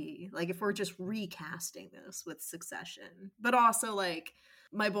 that would be like if we're just recasting this with Succession. But also like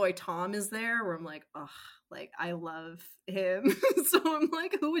my boy Tom is there where I'm like, oh, like I love him. So I'm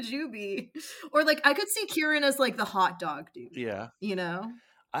like, who would you be? Or like I could see Kieran as like the hot dog dude. Yeah.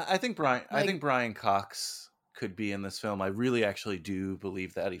 I think Brian Cox could be in this film. I really actually do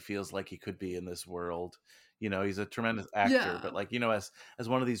believe that. He feels like he could be in this world. He's a tremendous actor, but like, as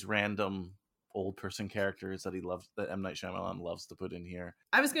one of these random old person characters that that M. Night Shyamalan loves to put in here.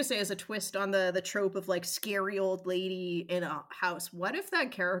 I was gonna say, as a twist on the trope of like scary old lady in a house, what if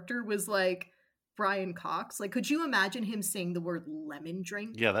that character was like Brian Cox? Like, could you imagine him saying the word lemon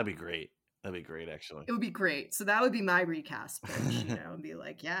drink? Yeah, that'd be great. That'd be great, actually. It would be great. So that would be my recast pitch, and be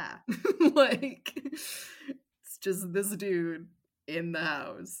like, yeah, like it's just this dude in the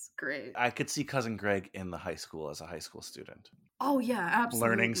house. Great. I could see Cousin Greg in the high school as a high school student. Oh yeah, absolutely.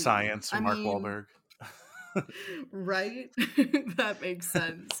 Learning science from Mark Wahlberg. Right? That makes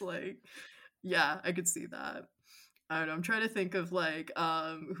sense. Like, yeah, I could see that. I don't know. I'm trying to think of like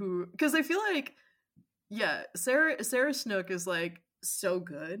who, because I feel like, yeah, Sarah Snook is like so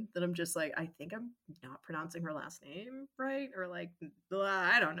good that I'm just like, I think I'm not pronouncing her last name right, or like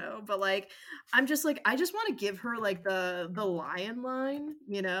I don't know, but like I'm just like, I just want to give her like the lion line,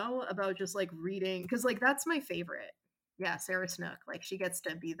 about just like reading, because like that's my favorite. Yeah, Sarah Snook, like she gets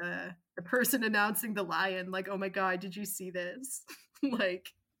to be the person announcing the lion, like, oh my god, did you see this? Like,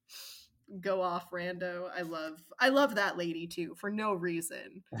 go off rando. I love that lady too, for no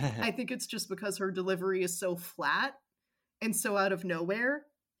reason. I think it's just because her delivery is so flat and so out of nowhere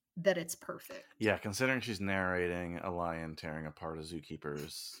that it's perfect. Yeah, considering she's narrating a lion tearing apart a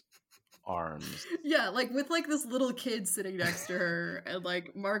zookeeper's arms. Yeah, like with like this little kid sitting next to her and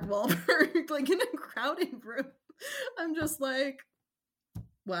like Mark Wahlberg like in a crowded room. I'm just like,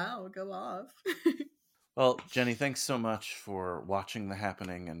 wow, go off. Well, Jenny, thanks so much for watching The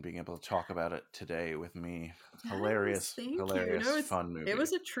Happening and being able to talk about it today with me. Hilarious, fun movie. It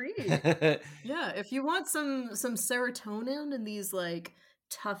was a treat. Yeah, if you want some serotonin in these like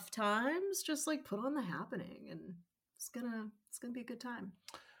tough times, just like put on The Happening, and it's gonna be a good time.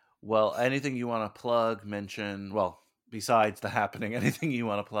 Well, anything you want to plug, mention, well, besides The Happening, anything you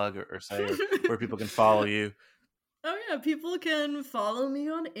want to plug or say, or where people can follow you? Oh yeah, people can follow me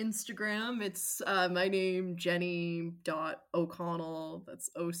on Instagram. It's my name, Jenny.O'Connell. That's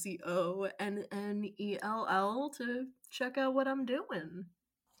OCONNELL to check out what I'm doing.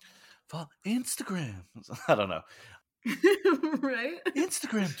 Follow Instagram. I don't know. Right?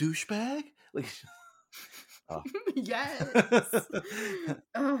 Instagram douchebag. Like, oh. Yes.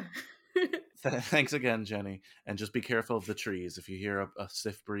 Thanks again, Jenny. And just be careful of the trees. If you hear a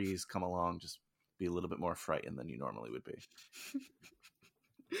stiff breeze come along, just be a little bit more frightened than you normally would be.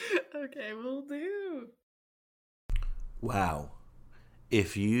 Okay, will do. Wow.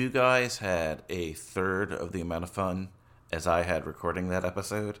 If you guys had a third of the amount of fun as I had recording that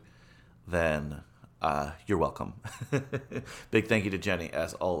episode, then you're welcome. Big thank you to Jenny,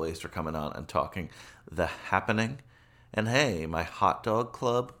 as always, for coming on and talking The Happening. And hey, my hot dog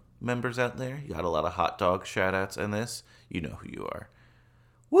club members out there, you got a lot of hot dog shout outs in this. You know who you are.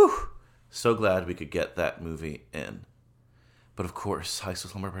 Woo! So glad we could get that movie in. But of course, High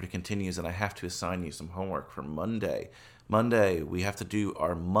School Slumber Party continues, and I have to assign you some homework for Monday. Monday, we have to do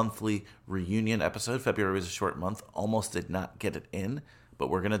our monthly reunion episode. February was a short month. Almost did not get it in, but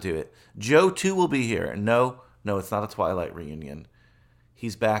we're going to do it. Joe, too, will be here. No, it's not a Twilight reunion.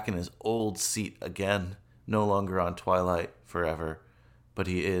 He's back in his old seat again, no longer on Twilight forever, but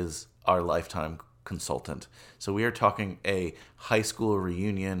he is our lifetime consultant. So we are talking a high school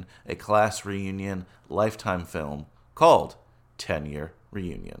reunion, a class reunion, lifetime film called 10-Year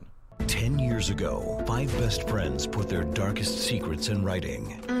Reunion. 10 years ago, 5 best friends put their darkest secrets in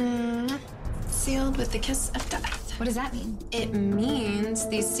writing. Sealed with the kiss of death. What does that mean? It means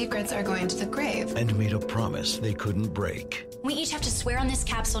these secrets are going to the grave. And made a promise they couldn't break. We each have to swear on this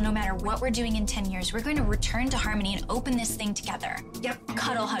capsule no matter what we're doing in 10 years. We're going to return to Harmony and open this thing together. Yep.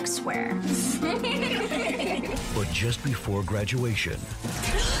 Cuddle, hug, swear. But just before graduation...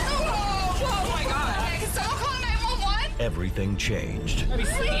 Oh my God. Can someone call 911? Everything changed.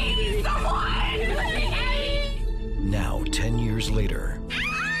 Please, someone! Now, 10 years later...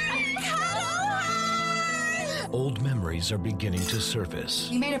 Old memories are beginning to surface.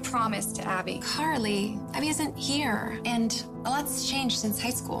 You made a promise to Abby. Carly, Abby isn't here. And a lot's changed since high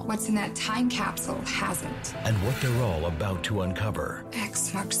school. What's in that time capsule hasn't. And what they're all about to uncover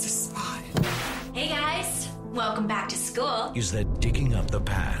X marks the spot. Hey guys, welcome back to school. is that digging up the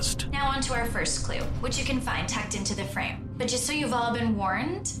past Now on to our first clue, which you can find tucked into the frame. But just so you've all been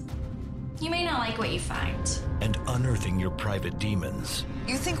warned, you may not like what you find. and unearthing your private demons.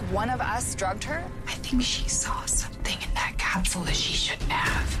 You think one of us drugged her? I think she saw something in that capsule that she shouldn't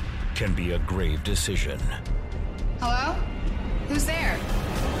have. Can be a grave decision. Hello? Who's there?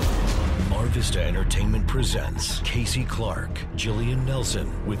 Mar Vista Entertainment presents Casey Clark, Jillian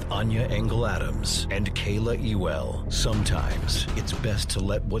Nelson with Anya Engel-Adams, and Kayla Ewell. Sometimes it's best to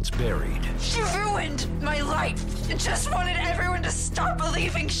let what's buried She ruined my life. I just wanted everyone to stop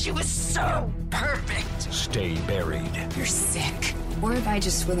believing she was so perfect. stay buried. You're sick. Or am I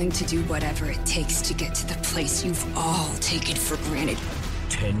just willing to do whatever it takes to get to the place you've all taken for granted?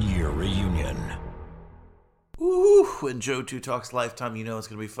 10-year reunion. Ooh, when Joe 2 talks Lifetime, you know it's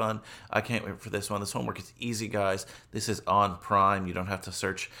going to be fun. I can't wait for this one. This homework is easy, guys. This is on Prime. You don't have to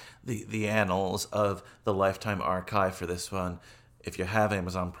search the annals of the Lifetime archive for this one. If you have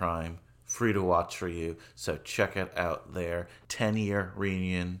Amazon Prime, free to watch for you. So check it out there. 10-year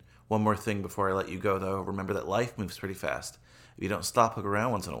reunion. One more thing before I let you go, though. Remember that life moves pretty fast. If you don't stop, look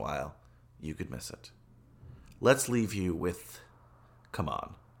around once in a while, you could miss it. Let's leave you with, come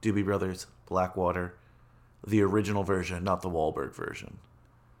on, Doobie Brothers, Blackwater. The original version, not the Wahlberg version.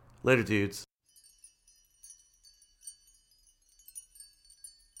 Later, dudes.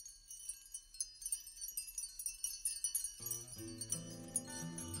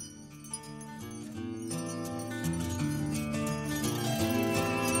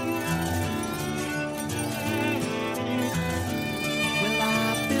 Well,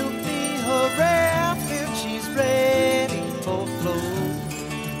 I built me a raft and she's ready for flow.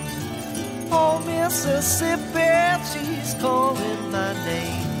 Oh, Mississippi, she's calling my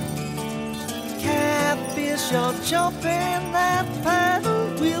name. you're jumping, that paddle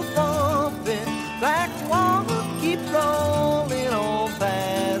wheel bumping. Black water keep rolling on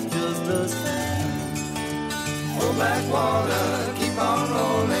past just the same. Oh, black water, keep on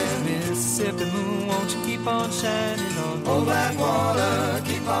rolling. Mississippi moon, won't you keep on shining on me? Oh, black water,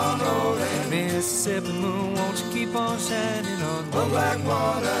 keep on rolling. Mississippi moon, won't you keep on shining on me? Oh, black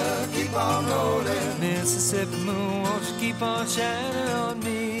water, keep on rolling. Mississippi moon, won't you keep on shining on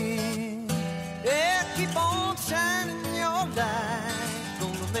me? Yeah, keep on shining your light.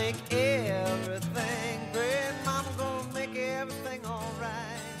 Gonna make everything great. Mama gonna make everything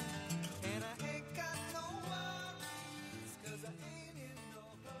alright. And I ain't got no worries, 'cause I ain't in no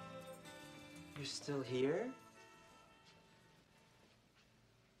hurry. You're still here?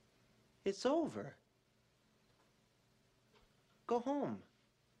 It's over. Go home.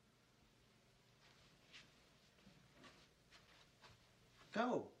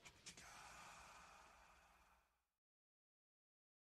 Go.